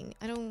scaling.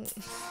 I don't...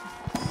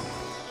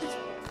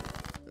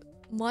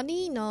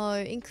 Money? No.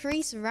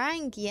 Increase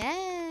rank.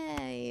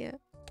 Yay.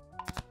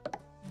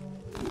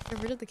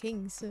 Get rid of the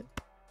kings.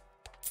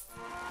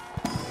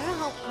 I don't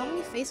know how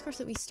many face cards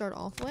did we start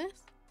off with?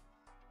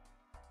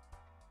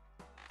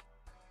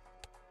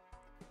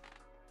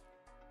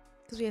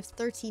 Because we have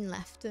 13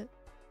 left.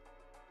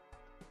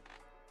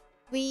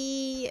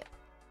 We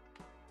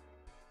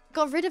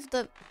got rid of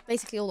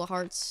basically all the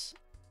hearts.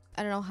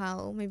 I don't know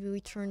how. Maybe we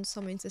turned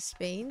some into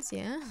spades,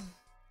 yeah?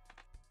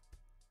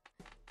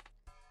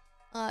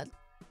 I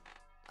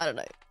don't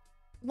know.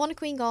 1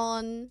 queen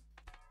gone.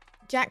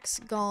 Jack's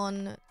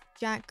gone.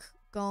 Jack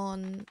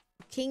gone.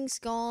 King's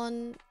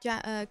gone.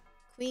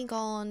 Queen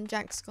gone.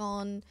 Jack's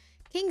gone.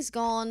 King's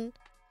gone.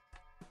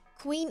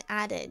 Queen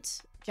added.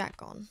 Jack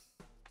gone.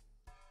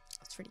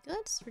 That's pretty good.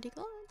 That's pretty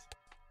good.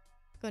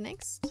 Go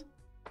next.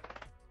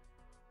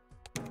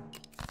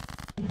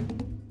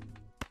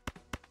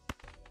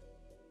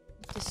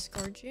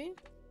 Discard you.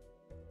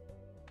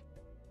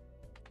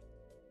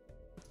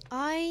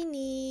 I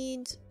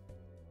need...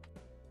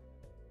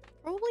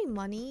 probably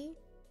money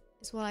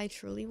is what I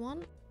truly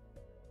want.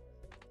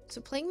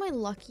 So playing my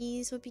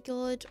luckies would be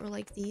good, or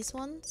like these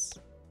ones.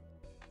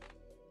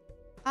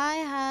 I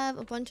have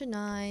a bunch of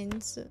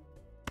 9s.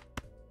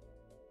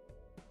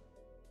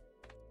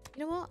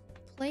 You know what?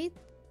 Play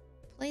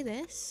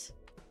this.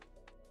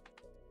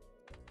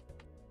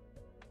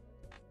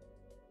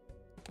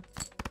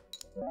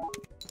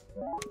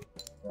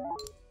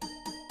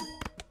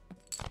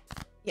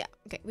 Yeah,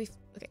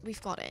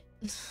 we've got it.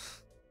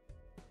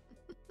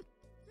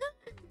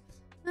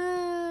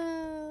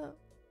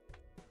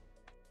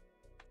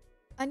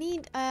 I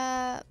need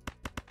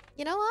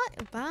you know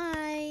what?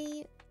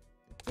 Bye.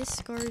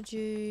 Discard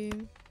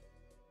you.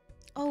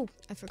 Oh,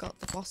 I forgot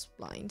the boss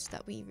blind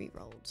that we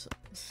rerolled.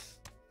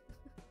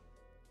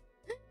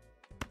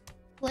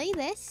 Play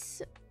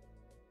this.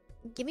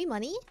 Give me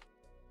money.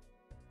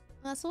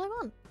 That's all I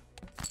want.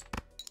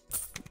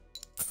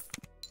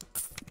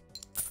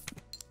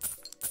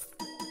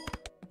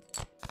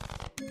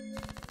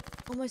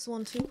 Almost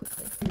won too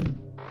quickly.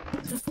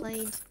 Could have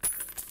played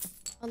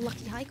a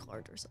lucky high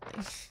card or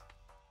something.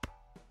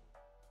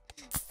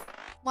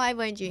 Why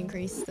won't you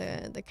increase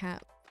the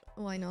cap?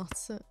 Why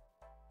not?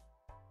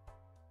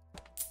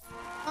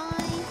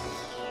 Bye.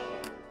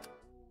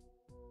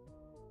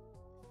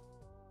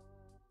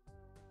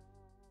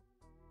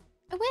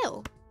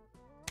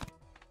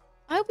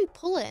 hope we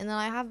pull it and then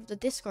I have the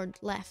discard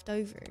left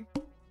over.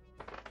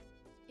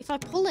 If I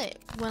pull it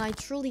when I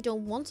truly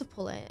don't want to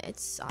pull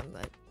it, I'm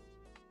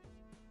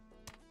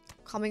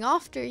coming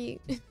after you.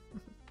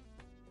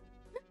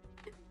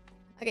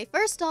 Okay,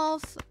 first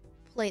off,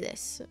 play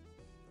this.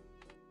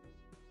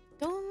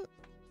 No,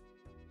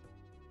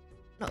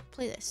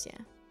 play this, yeah.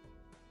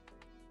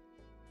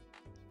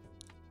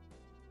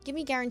 Give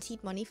me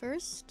guaranteed money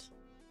first.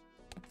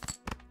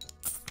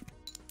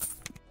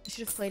 I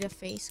should have played a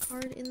face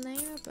card in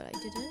there, but I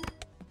didn't.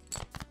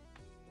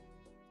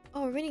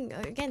 Oh, we're winning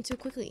again too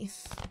quickly.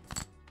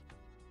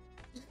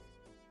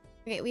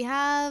 Okay, we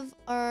have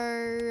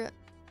our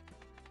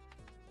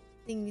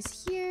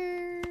things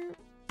here.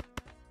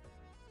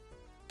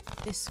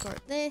 Discard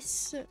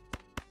this.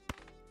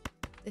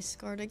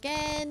 Discard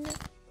again.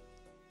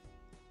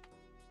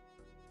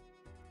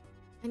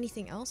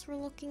 Anything else we're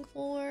looking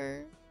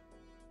for?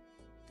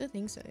 Don't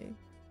think so.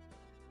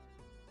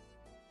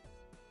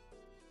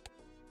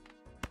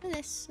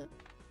 This.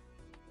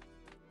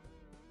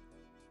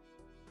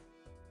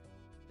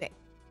 Okay.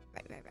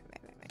 Right.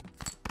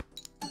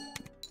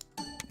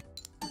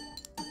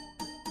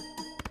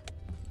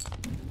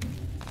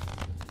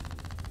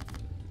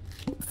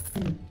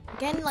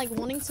 Again, like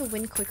wanting to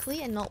win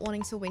quickly and not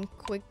wanting to win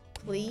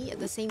quickly at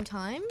the same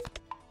time.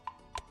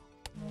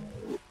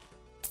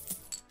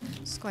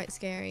 It's quite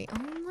scary.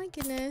 Oh my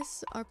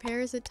goodness. Our pair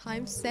is at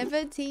time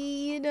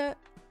 17. That's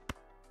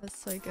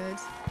so good.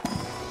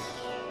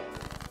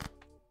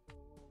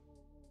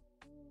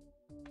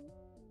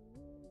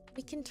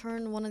 We can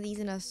turn one of these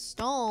in a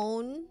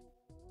stone.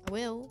 I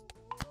will.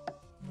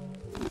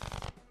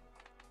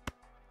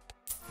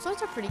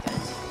 Stones are pretty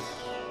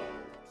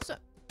good.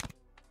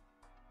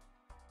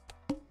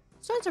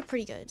 Stones are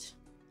pretty good,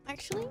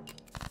 actually.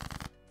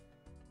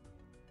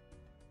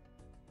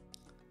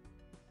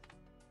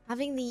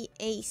 Having the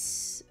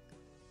ace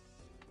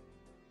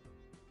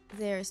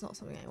there is not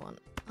something I want.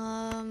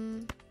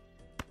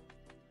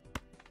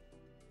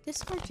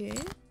 Discard you.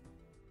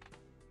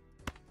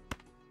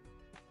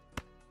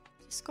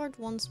 Discard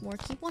once more.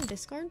 Keep one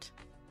discard.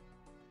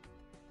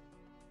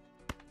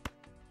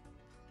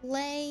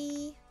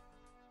 Play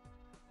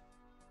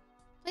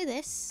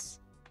this.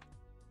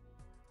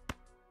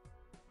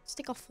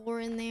 Stick a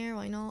 4 in there,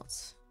 why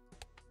not?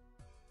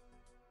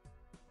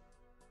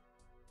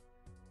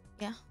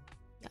 Yeah.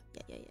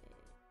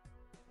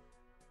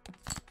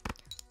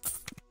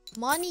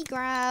 Money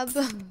grab.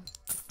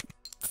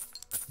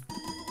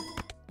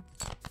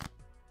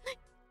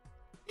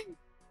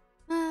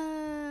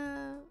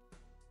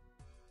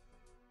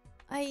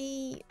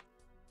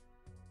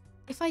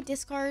 If I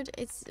discard,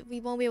 we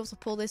won't be able to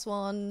pull this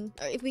one.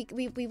 Or if we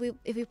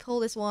pull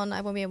this one,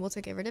 I won't be able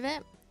to get rid of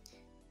it.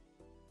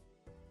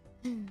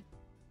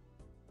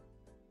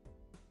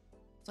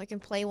 So I can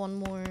play one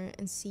more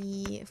and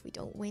see if we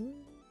don't win,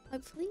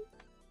 hopefully.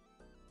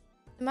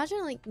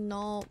 Imagine like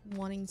not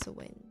wanting to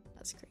win.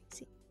 That's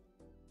crazy.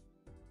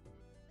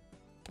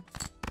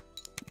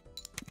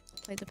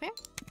 Play the pair.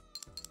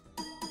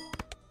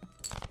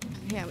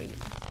 Yeah, we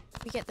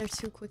get there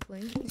too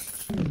quickly.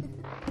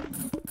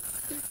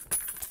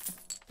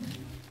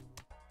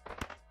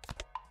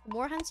 The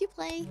more hands you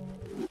play,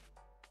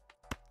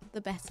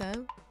 the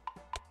better.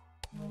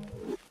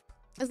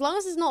 As long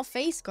as it's not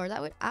face guard, that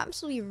would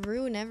absolutely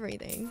ruin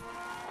everything.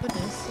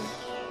 Goodness.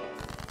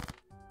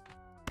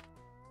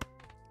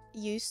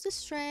 Use the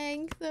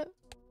strength.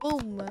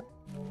 Boom.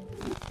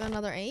 Got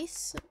another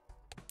ace.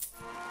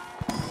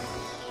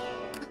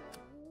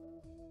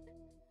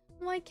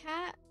 My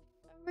cat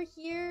over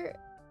here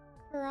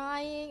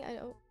crying. I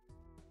don't.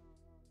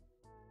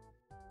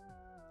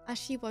 As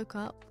she woke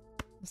up.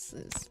 This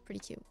is pretty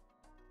cute.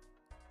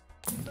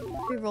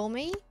 Reroll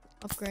me.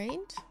 Upgrade.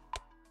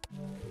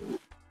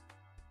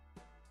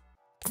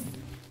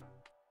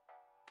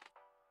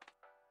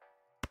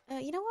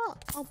 You know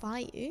what? I'll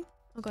buy you.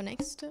 I'll go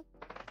next.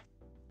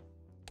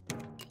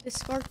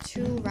 Discard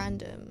 2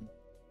 random.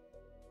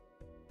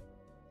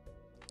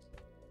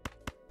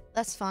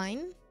 That's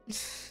fine.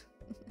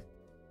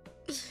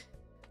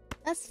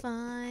 That's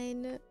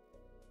fine.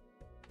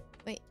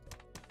 Wait.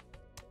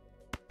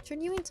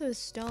 Turn you into a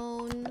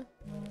stone.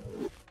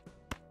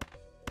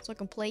 So I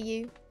can play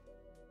you.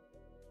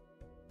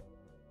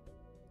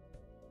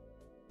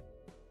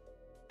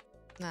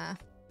 Nah.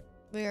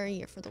 We are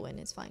here for the win.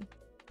 It's fine.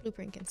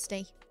 Blueprint can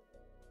stay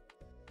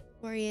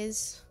where he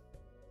is.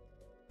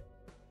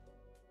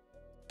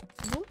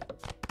 Nope.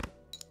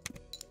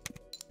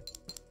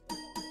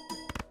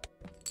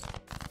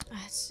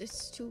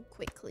 It's too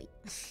quickly.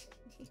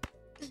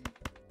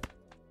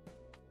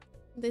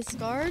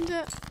 Discard.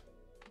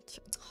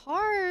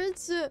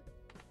 Cards.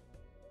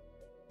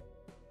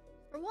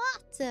 For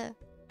what?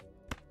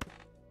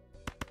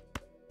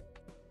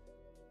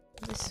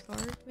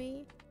 Discard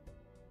me.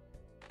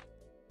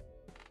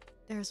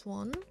 There's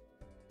one.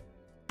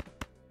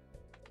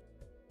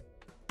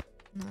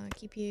 No,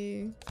 keep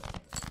you.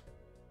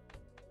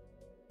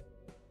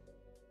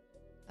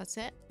 That's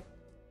it.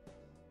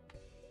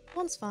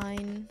 One's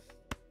fine.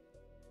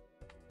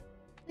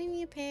 Leave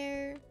me a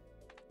pair.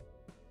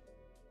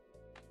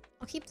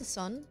 keep the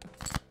sun.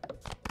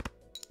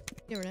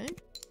 You never know.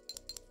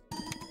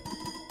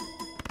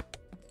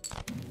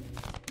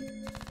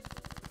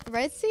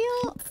 Red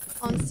seal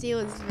on steel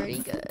is very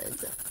good.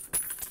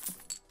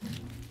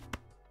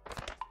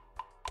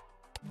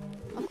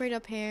 Upgrade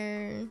up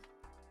here.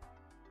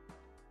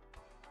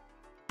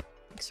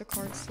 Extra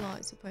card slot,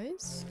 I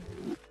suppose.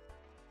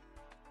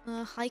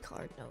 High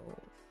card, no.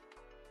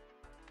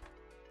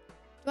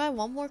 Do I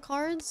want more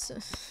cards?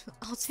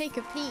 I'll take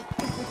a peek.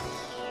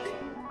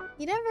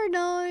 You never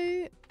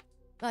know.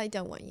 I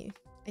don't want you.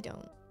 I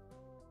don't.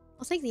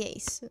 I'll take the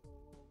ace.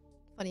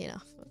 Funny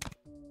enough.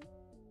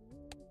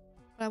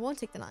 But I won't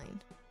take the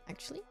 9,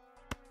 actually.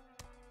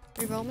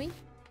 Reroll me?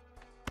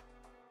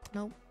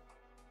 Nope.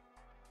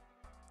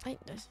 I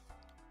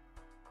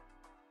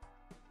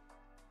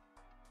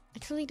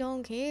truly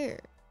don't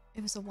care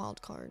if it's a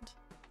wild card.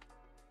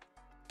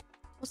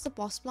 What's the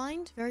boss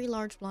blind? Very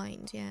large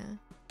blind, yeah.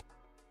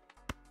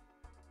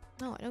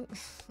 No, I don't.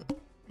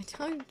 I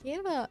don't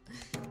care about.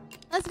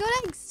 Let's go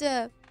next.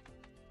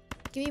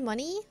 Give me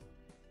money.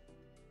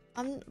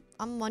 I'm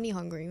money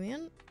hungry,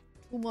 man.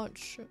 Too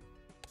much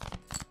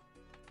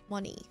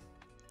money.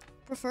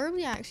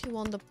 Preferably, I actually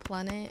want the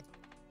planet.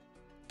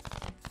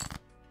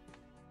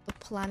 The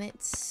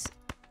planets.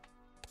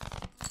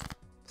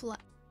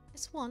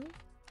 It's one.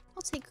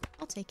 I'll take it.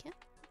 I'll take it.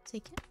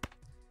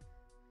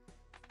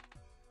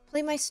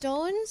 Play my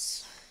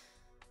stones.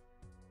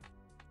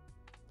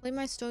 Play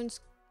my stones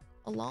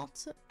a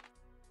lot.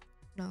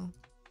 No.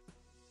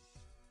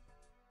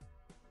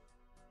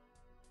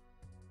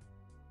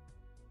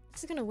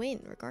 This is gonna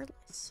win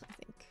regardless, I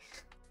think.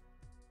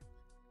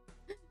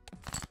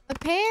 A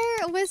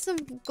pair with some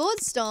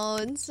good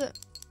stones.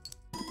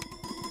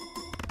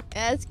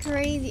 That's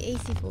crazy,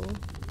 AC full.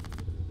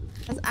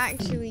 That's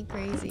actually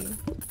crazy.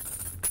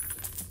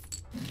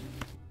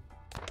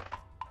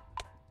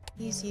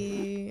 Use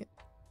you.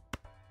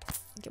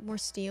 Get more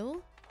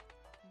steel.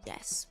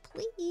 Yes,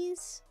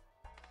 please.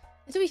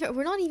 And to be fair,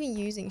 we're not even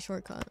using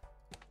shortcut.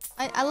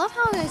 I love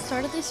how I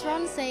started this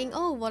run saying,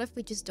 oh, what if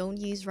we just don't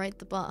use right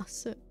the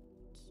bus?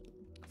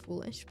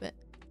 Foolish, but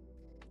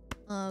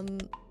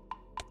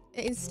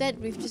instead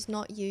we've just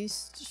not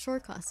used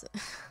shortcuts.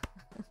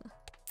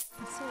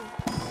 So,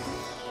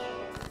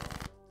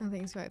 I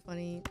think it's quite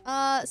funny.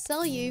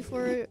 Sell you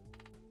for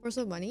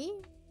some money.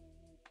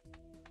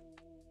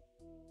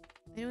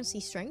 I don't see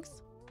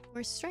strength.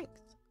 Where's strength?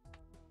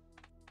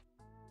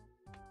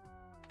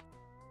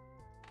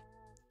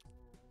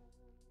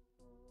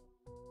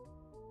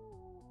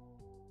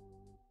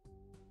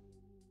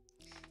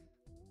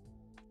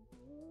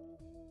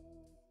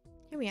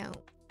 Hear me out.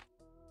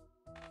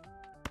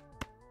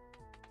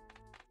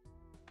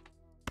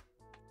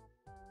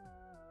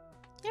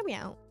 Hear me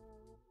out.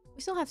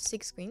 We still have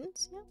 6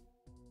 screens, yeah.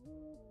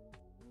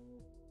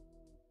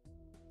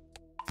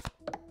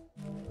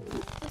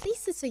 At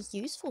least it's a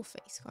useful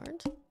face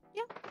card.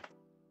 Yeah.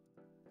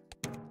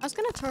 I was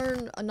gonna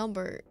turn a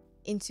number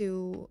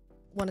into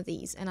one of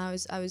these, and I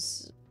was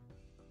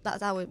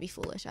that would be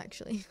foolish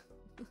actually.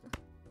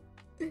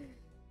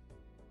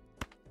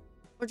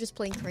 Or just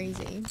plain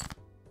crazy.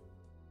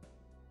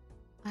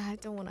 I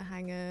don't want to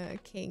hang a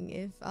king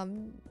if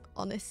I'm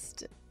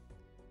honest.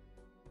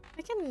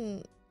 I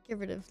can get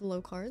rid of the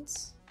low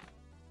cards.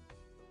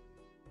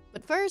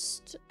 But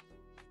first,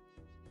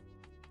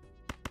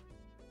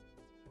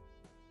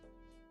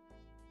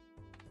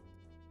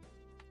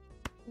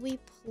 we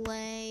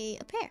play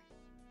a pair.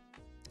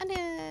 And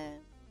a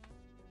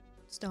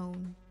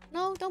stone.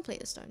 No, don't play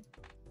the stone.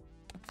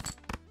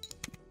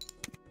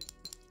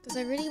 Because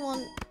I really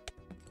want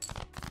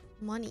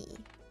money.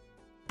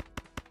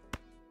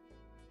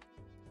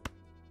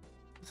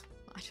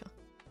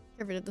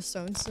 Get rid of the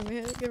stones,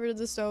 man. Get rid of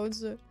the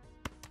stones.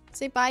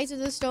 Say bye to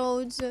the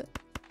stones. There's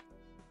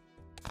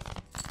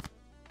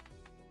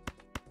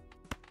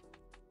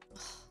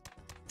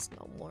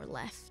no more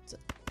left.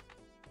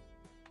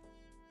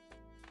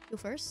 Go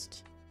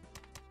first.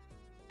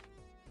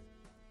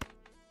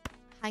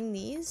 Hang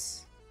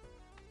these.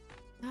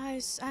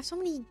 Guys, I have so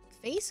many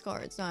face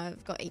cards. No,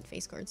 I've got 8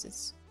 face cards.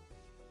 It's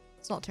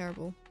not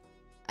terrible.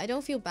 I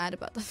don't feel bad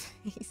about the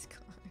face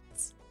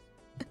cards.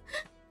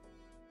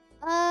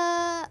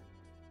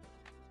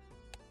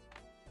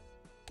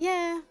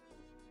 Yeah.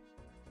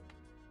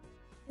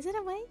 Is it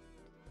a way?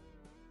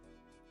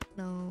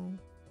 No.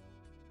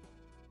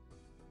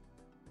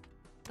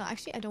 No,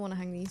 actually, I don't want to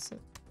hang these.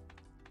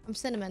 I'm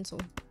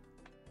sentimental.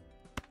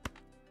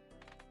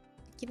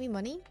 Give me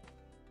money.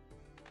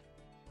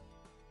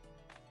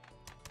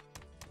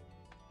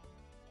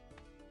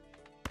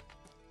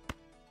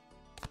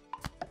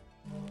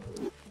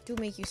 I do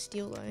make you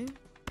steal though.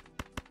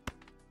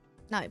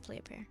 Now I play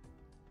a pair.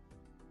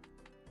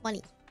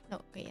 Money.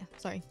 No, okay, yeah,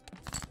 sorry.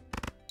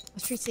 I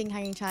was treating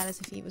Hanging Chad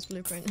as if he was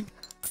Blueprint.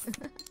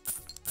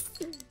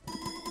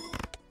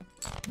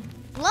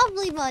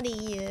 Lovely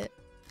money!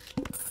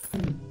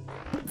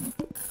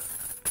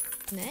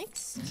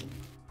 Next.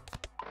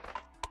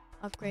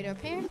 Upgrade our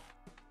pair.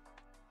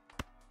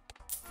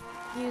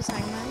 Use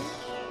Hangman.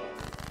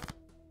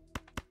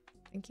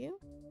 Thank you.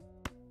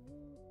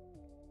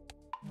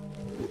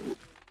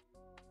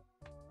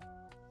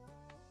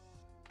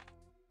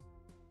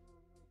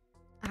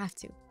 I have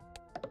to.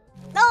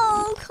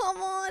 No,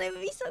 come on, it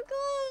would be so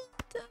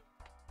good.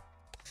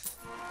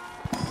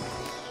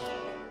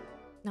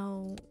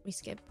 No, we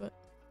skip, but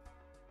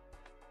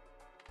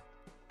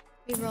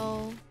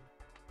reroll.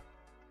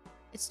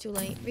 It's too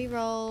late.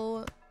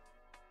 Reroll.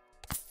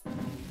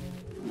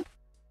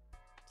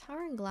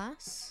 Tower and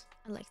glass.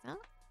 I like that.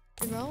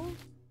 Reroll.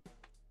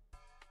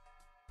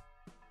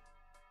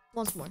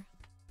 Once more.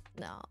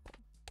 No.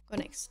 Go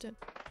next.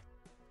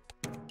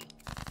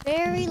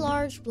 Very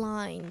large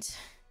blind.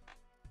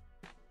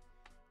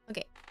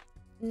 Okay.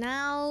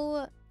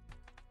 Now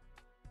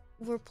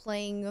we're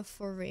playing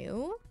for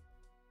real.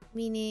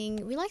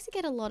 Meaning we like to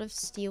get a lot of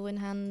steel in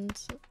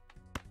hand.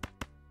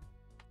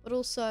 But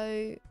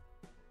also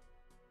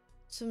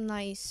some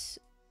nice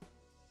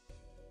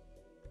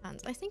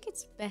hands. I think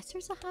it's better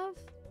to have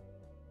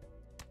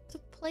to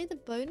play the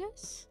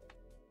bonus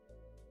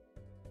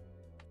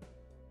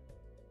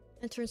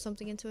and turn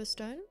something into a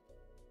stone.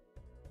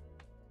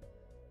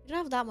 We don't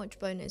have that much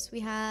bonus. We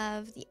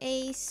have the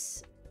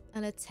ace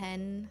and a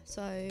 10,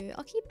 so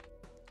I'll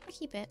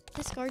keep it.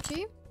 Discard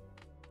you.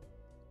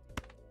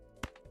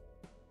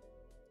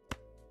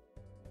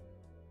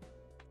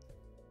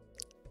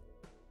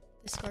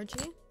 Discard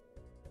you.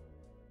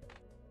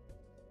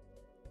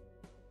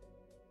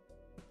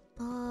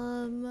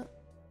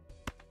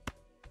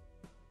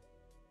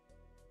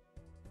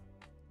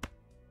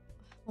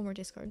 One more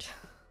discard.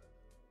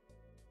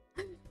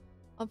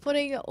 I'm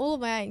putting all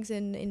of my eggs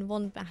in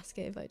one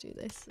basket if I do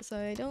this, so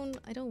I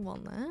don't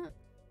want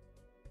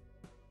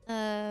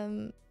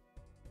that.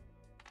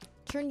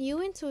 Turn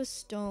you into a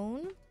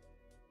stone.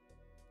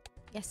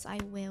 Yes, I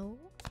will.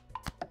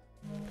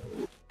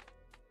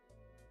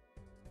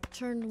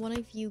 Turn one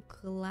of you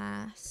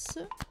glass.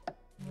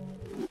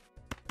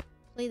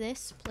 Play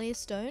this. Play a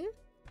stone.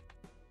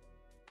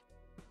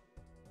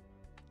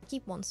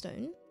 Keep one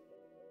stone.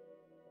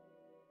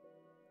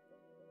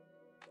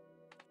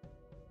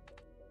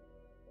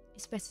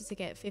 It's better to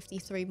get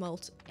 53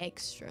 mult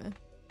extra.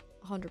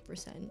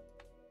 100%.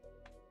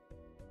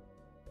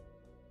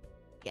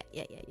 Yeah.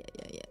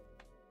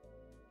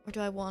 Or do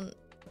I want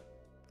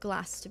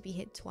glass to be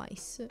hit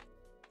twice?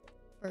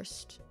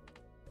 First.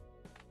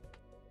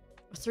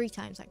 Or 3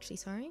 times, actually,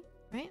 sorry.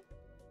 Right?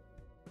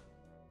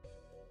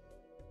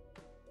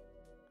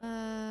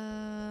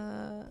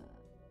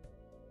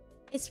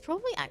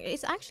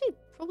 It's actually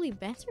probably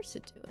better to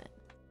do it.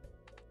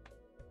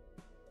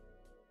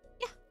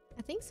 Yeah,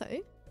 I think so.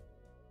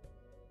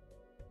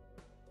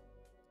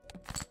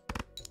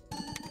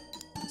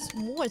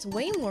 It's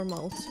way more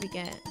malts we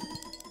get.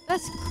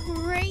 That's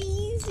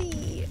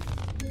crazy.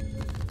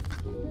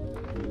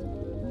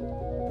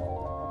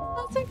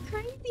 That's a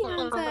crazy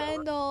hand to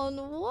end on.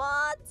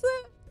 What?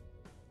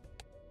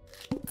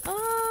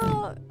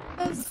 Oh,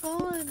 that's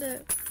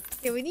fun.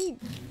 Yeah, we need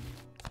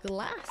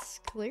glass,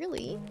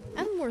 clearly,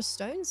 and more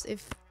stones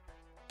if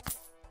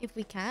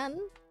we can.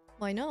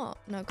 Why not?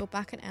 No, go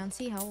back and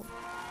see how.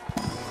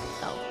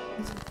 Oh,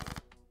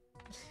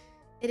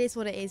 it is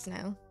what it is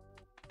now.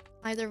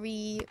 Either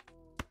we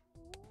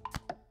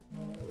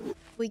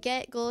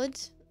get good,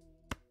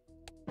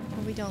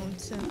 or we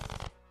don't.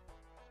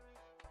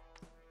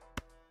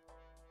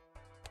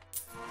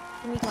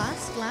 Give me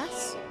glass,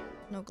 glass.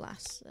 No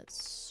glass.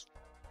 That's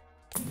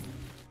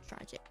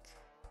tragic.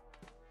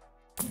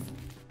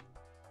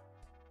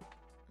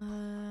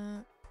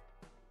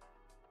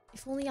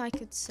 If only I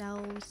could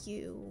sell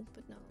you,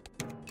 but no.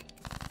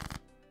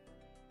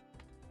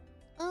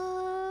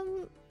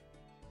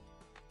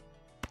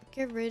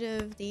 Get rid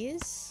of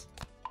these.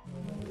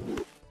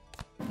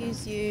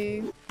 Use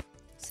you.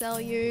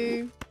 Sell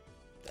you.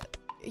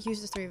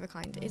 Use the 3 of a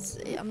kind.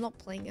 I'm not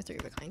playing a 3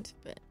 of a kind,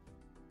 but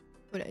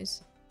who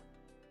knows?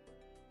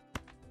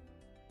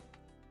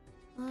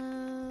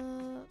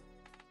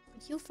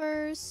 You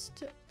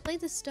first. Play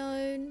the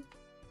stone.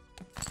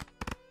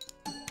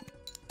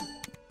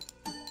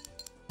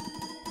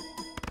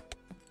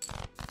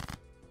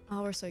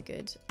 Oh, we're so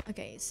good.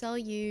 Okay, sell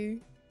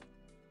you.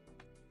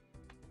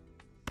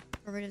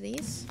 Get rid of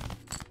these.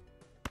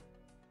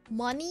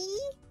 Money?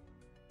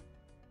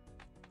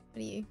 What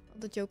are you?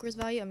 The Joker's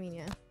value? I mean,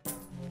 yeah.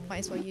 Might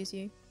as well use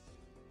you.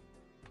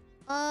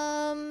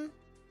 I'm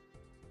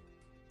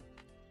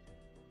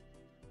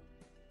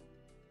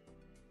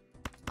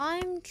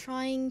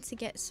trying to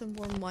get some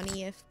more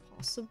money if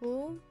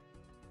possible.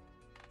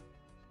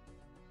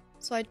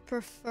 So I'd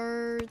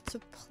prefer to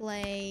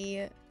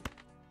play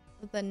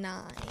the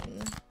 9.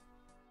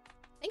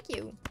 Thank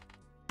you.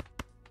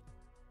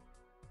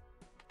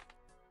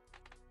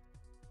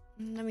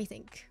 Let me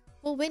think.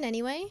 We'll win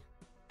anyway.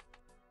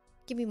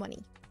 Give me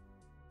money.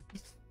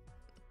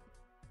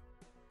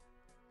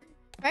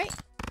 Right?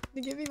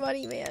 Give me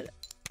money, man.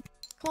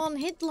 Come on,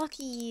 hit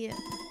lucky.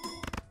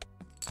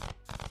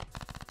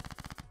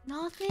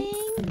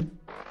 Nothing?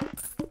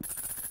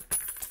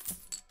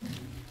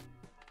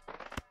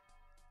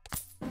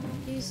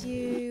 Use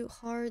you.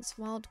 Hearts,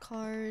 wild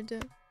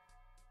card.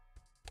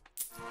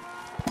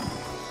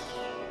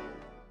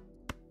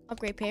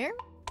 Upgrade pair.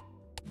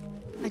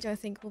 I don't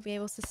think we'll be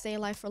able to stay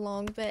alive for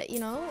long, but you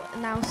know,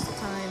 now's the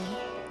time.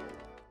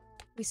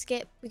 We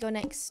skip, we go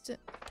next.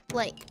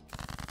 Like,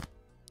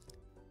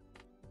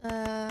 we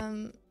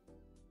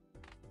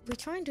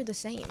try and do the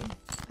same,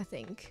 I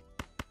think.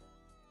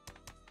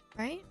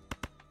 Right?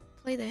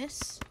 Play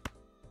this.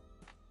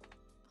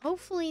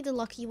 Hopefully the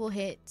lucky will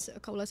hit a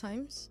couple of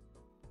times.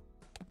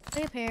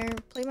 Play a pair,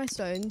 play my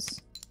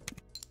stones.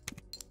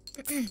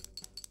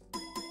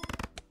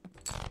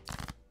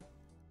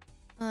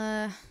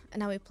 And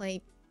now we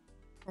play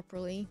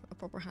properly, a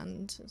proper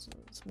hand.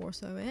 It's more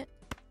so it.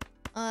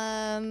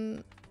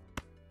 Play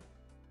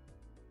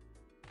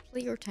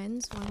your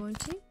 10s, why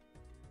won't you?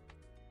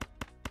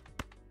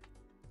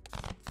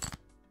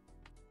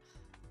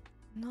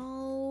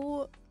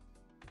 No.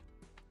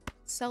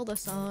 Sell the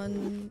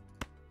sun.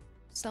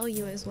 Sell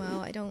you as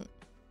well. I don't.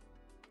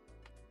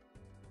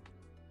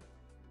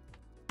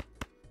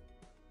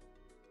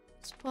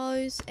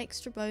 Suppose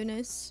extra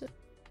bonus.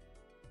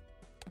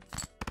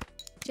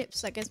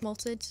 Chips that gets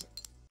malted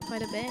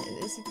quite a bit.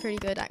 This is pretty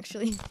good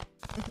actually.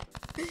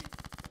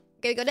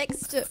 Okay, go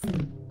next.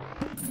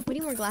 We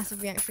need more glass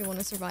if we actually want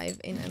to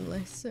survive in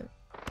Endless.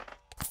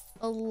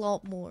 A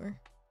lot more.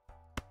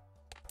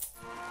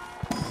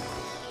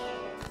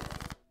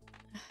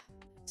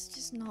 It's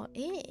just not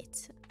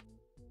it.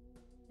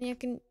 I mean, I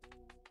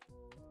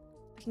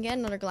can get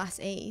another glass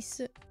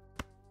ace.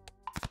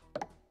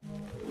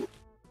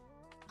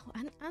 Oh,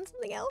 and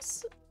something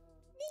else.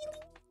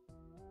 Really?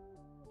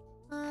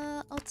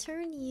 I'll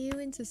turn you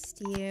into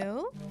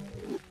steel.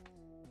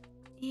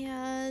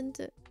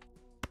 And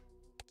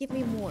give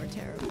me more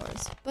tarot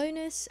cards.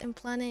 Bonus and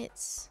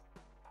planets.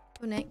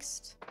 Go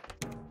next.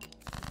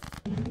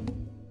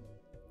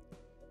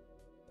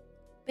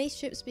 Base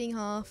ships being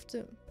halved.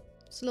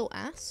 It's a little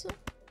ass.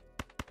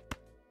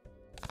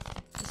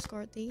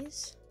 Discard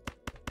these.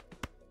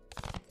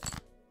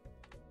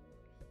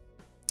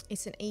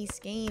 It's an ace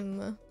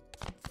game.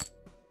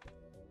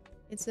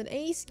 It's an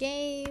ace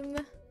game.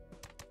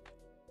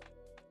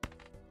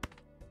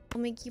 I'll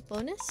make you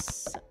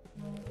bonus.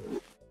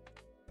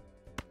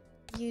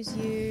 Use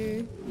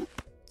you.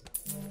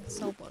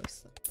 Sell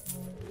both.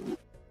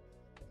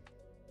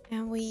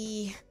 And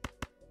we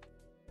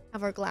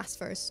have our glass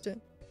first.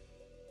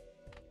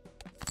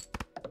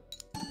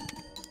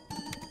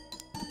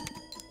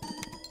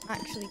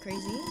 Actually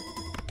crazy.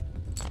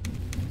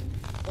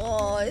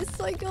 Oh, it's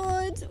so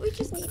good. We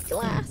just need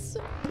glass.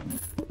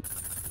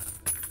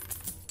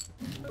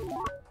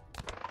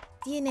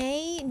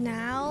 DNA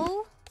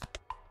now.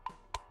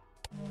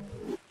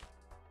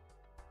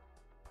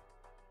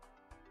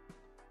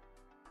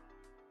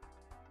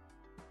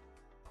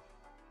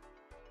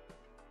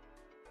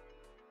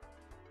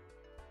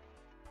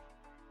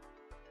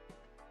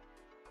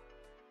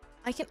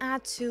 I can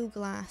add 2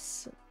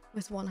 glass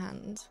with one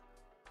hand.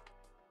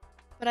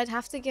 But I'd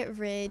have to get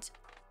rid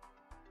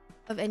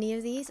of any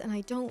of these, and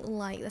I don't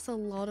like... That's a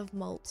lot of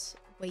malt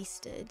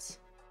wasted.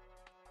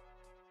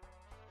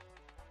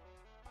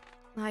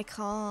 I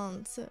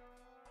can't.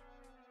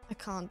 I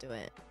can't do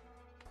it.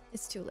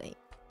 It's too late.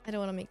 I don't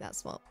want to make that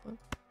swap.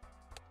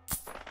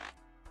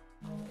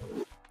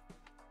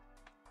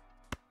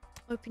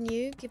 Open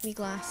you, give me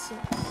glass.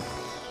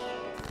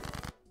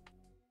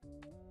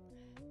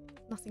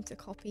 Nothing to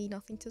copy,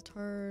 nothing to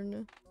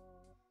turn.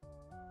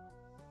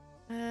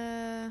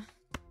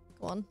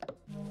 Go on.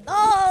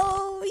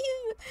 Oh,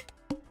 you...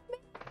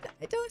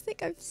 I don't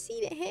think I've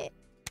seen it hit.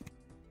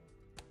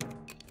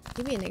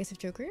 Give me a negative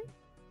joker.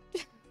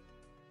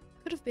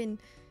 Could have been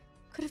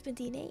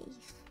DNA.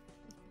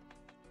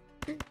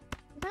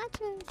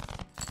 Imagine.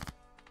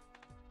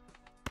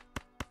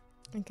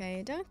 Okay,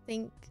 I don't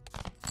think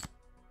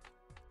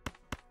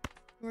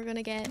we're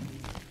gonna get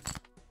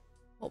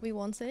what we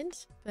wanted,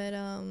 but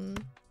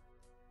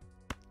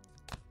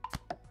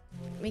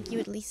make you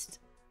at least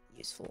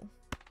useful,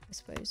 I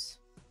suppose.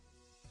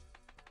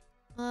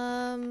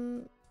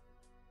 An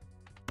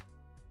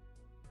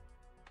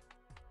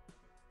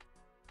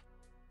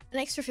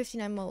extra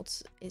 59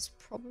 malts is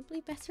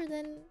probably better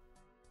than...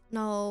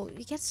 No,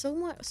 you get so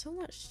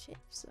much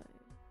chips though.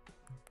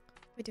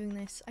 We're doing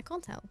this. I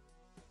can't tell.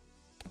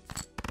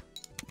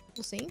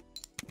 We'll see.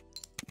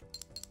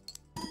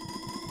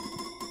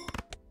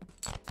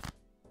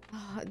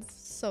 Oh, it's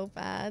so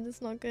bad.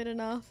 It's not good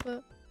enough.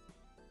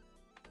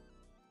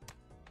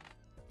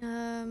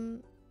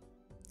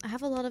 I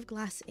have a lot of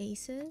glass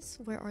aces.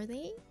 Where are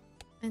they?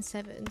 And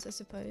 7s, I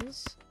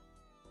suppose.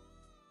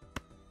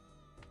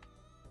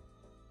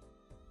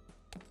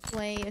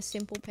 Play a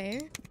simple pair.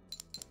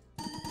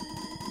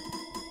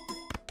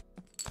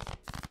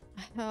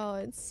 Oh,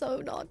 it's so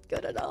not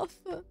good enough.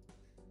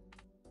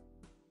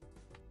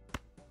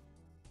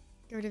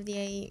 Get rid of the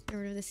 8. Get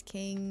rid of this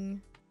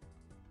king.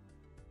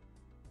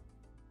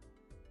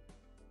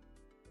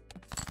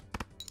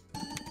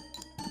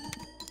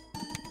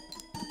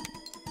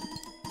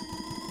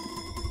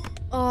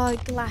 Oh,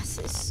 glass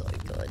is so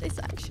good. It's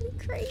actually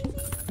crazy.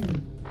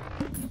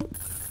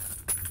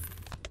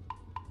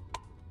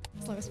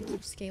 As long as we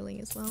keep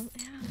scaling as well.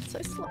 Yeah, it's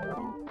so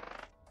slow.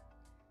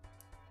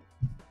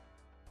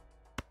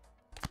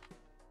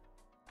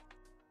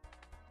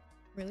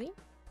 Really?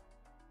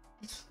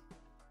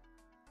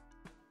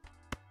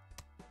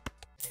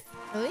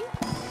 Really?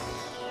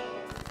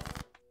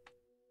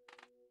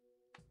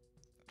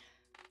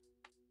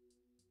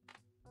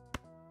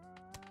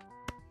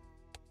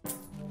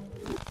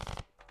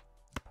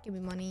 Give me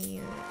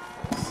money.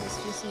 This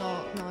is just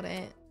not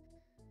it.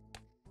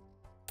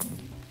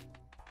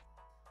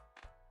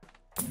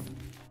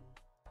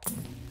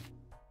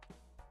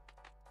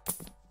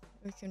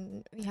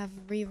 We have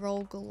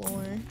reroll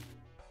galore.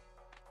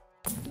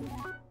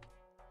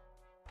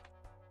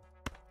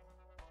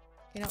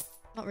 Okay, no,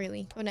 not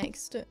really. Go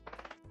next.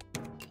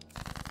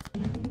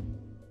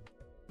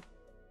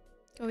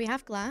 Oh, we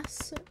have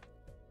glass.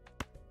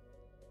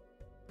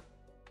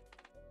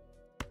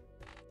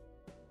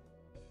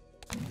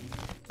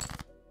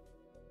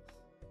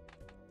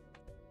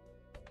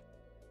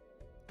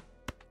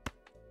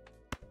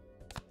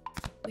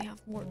 We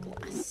have more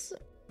glass.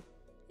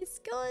 It's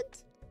good.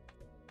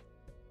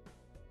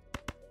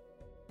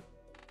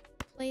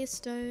 Play a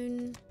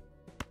stone.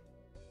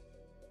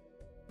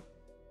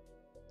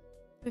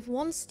 We have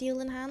one steel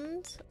in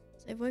hand,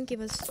 so it won't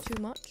give us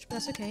too much, but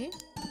that's okay.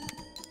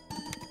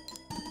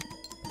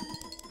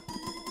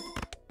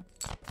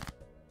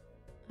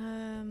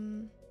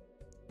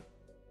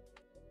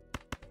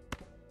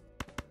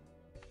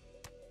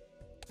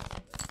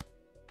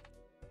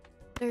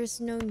 There's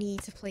no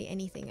need to play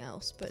anything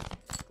else, but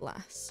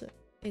glass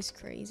is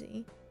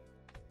crazy.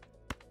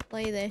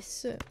 Play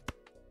this.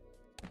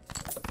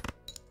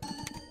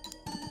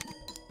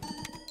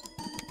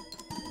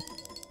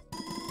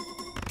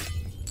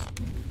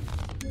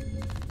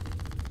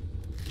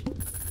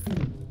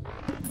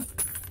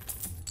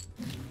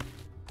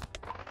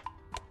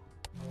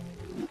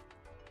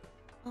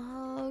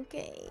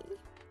 Okay.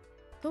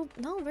 Oh,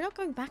 no, we're not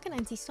going back an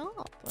empty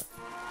stop.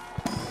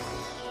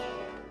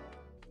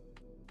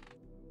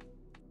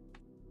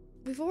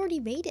 We've already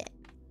made it.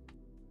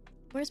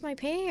 Where's my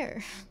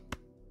pair?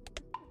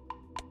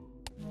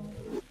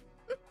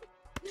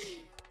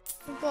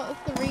 We've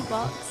got 3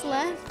 bucks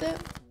left.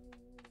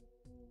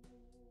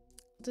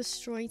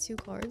 Destroy 2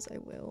 cards, I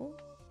will.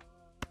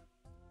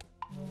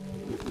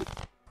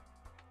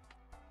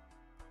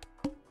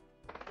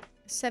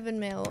 $7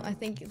 mil. I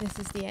think this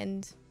is the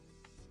end.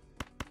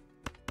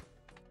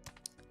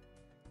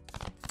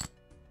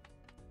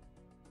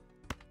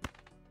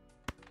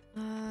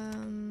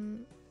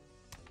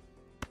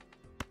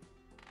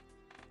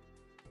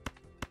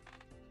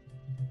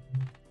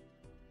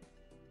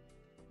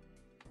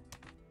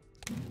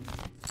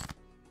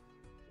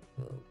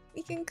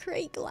 We can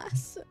create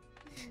glass.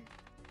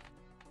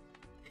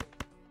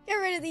 Get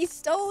rid of these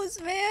stones,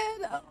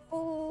 man.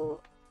 Oh.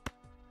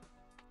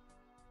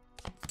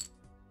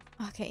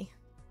 Okay.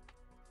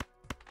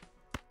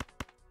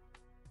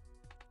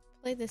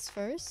 Play this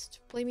first.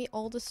 Play me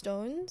all the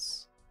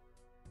stones.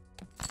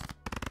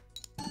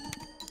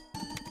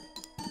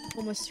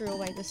 Almost threw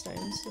away the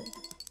stones.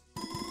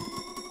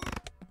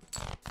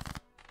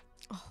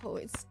 Oh,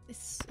 it's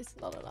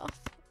not enough.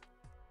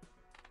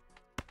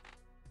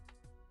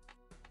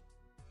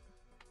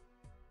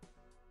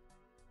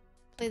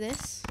 Play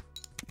this.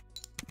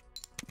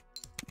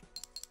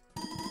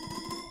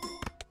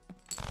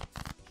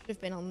 Should have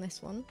been on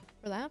this one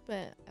for that,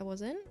 but I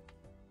wasn't.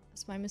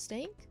 That's my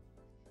mistake.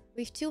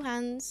 We have 2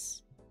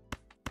 hands.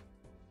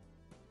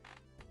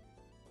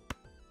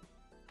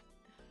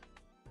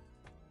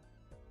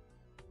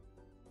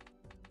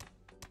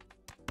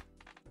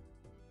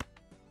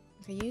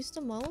 Okay, use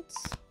the molds.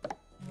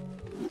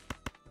 As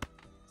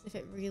if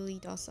it really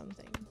does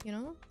something, you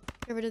know?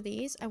 Get rid of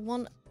these. I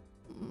want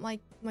my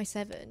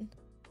 7.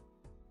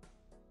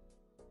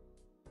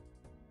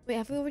 Wait,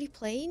 have we already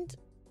played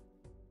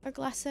our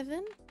glass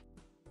 7?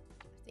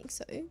 I think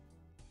so.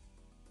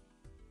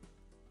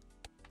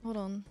 Hold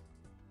on.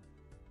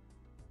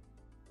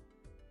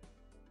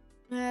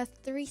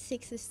 3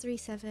 6s, 3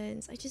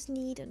 7s. I just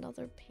need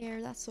another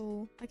pair, that's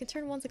all. I can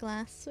turn one to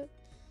glass.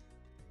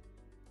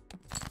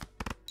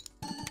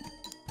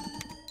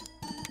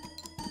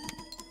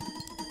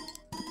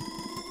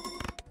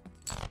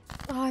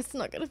 Oh, it's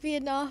not gonna be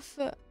enough.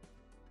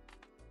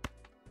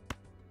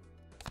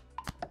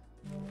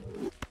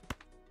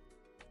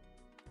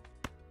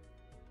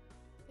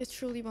 It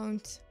truly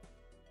won't.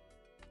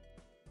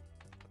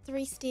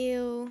 3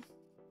 steel.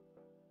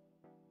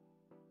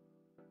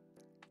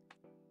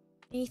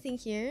 Anything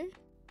here?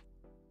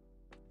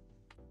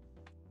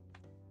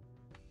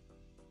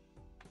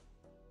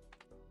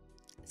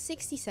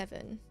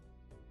 $67.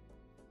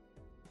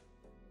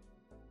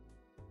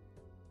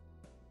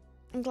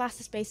 And glass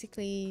is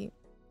basically,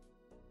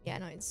 yeah,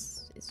 no,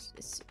 it's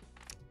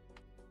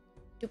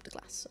dupe the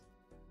glass.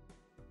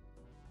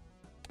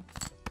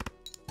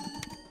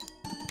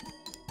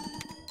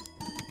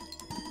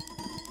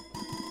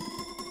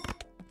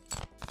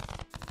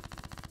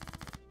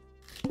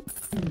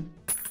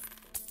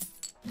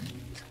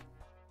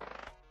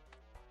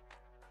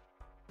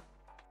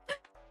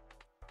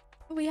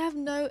 We have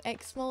no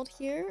X mod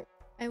here,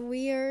 and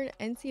we are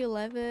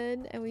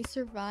NT11, and we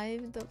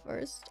survived the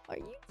first. Are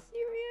you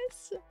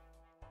serious?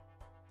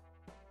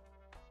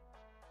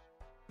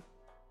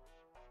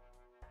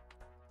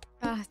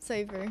 Ah, it's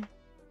over.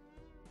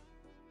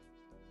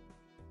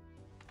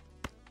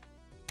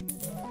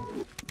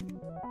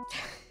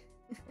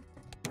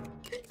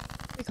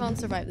 We can't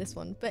survive this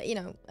one, but you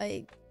know,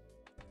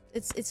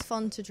 it's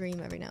fun to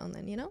dream every now and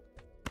then, you know?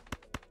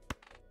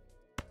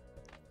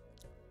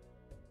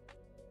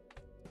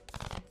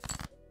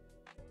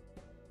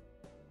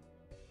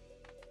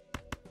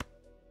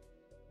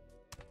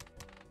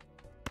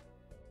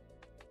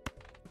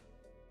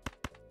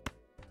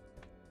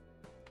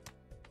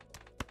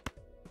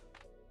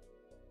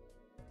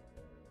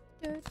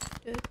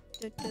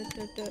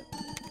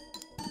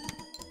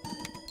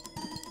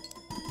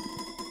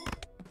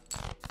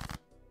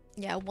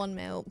 Yeah, 1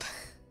 mil.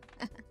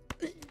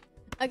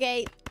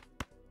 Okay,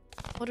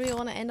 what do we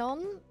want to end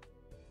on?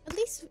 At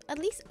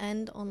least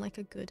end on like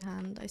a good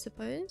hand, I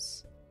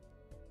suppose.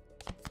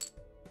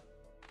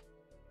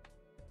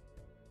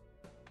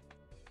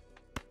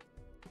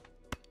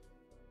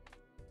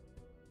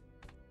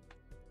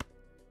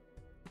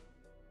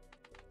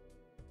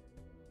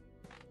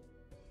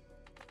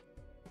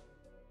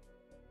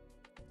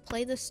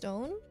 Play the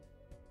stone?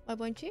 Why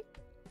won't you?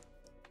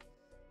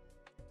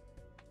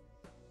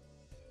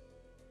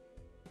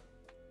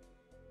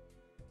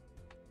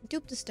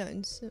 Dupe the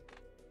stones.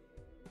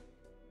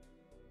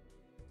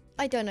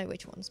 I don't know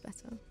which one's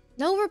better.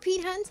 No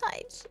repeat hand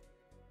types.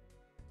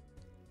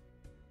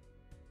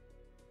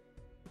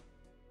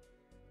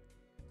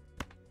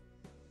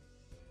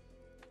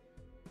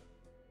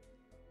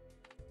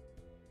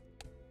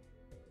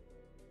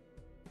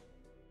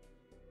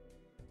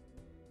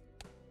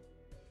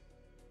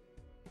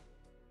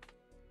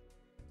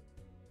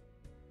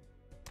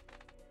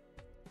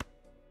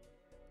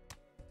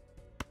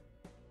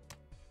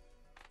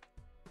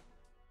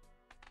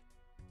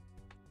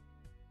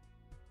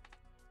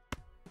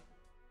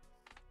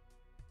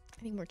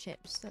 I need more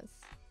chips. That's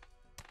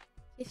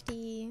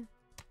 50.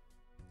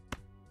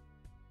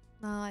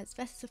 Nah, it's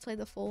best to play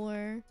the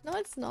 4. No,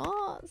 it's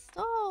not.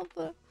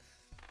 Stop.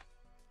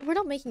 We're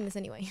not making this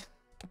anyway.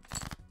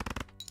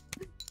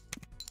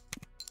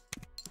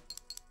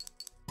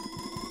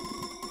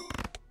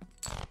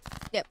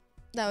 Yep,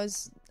 that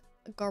was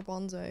a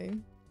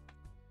garbanzo.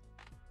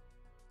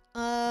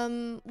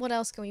 What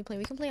else can we play?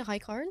 We can play a high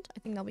card. I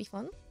think that'll be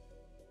fun.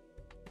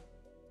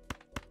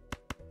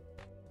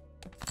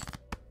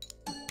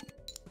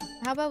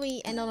 How about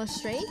we end on a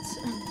straight?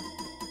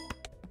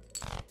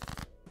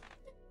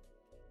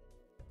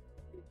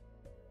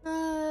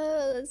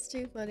 That's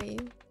too funny.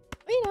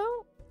 But, you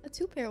know, a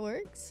 2-pair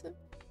works.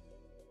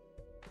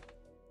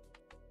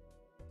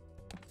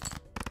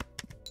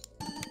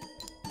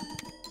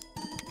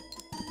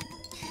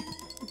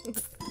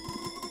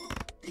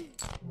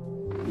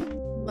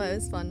 Well, it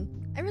was fun.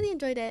 I really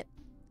enjoyed it.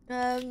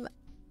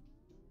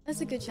 That's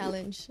a good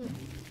challenge.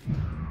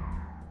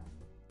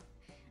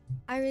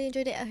 I really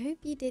enjoyed it. I hope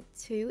you did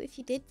too. If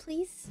you did,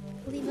 please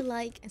leave a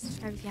like and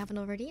subscribe if you haven't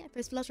already. I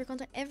post Balatro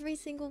content every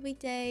single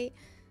weekday.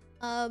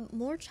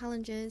 More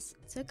challenges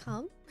to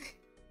come.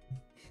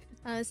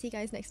 See you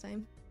guys next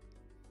time.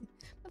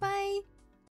 Bye bye.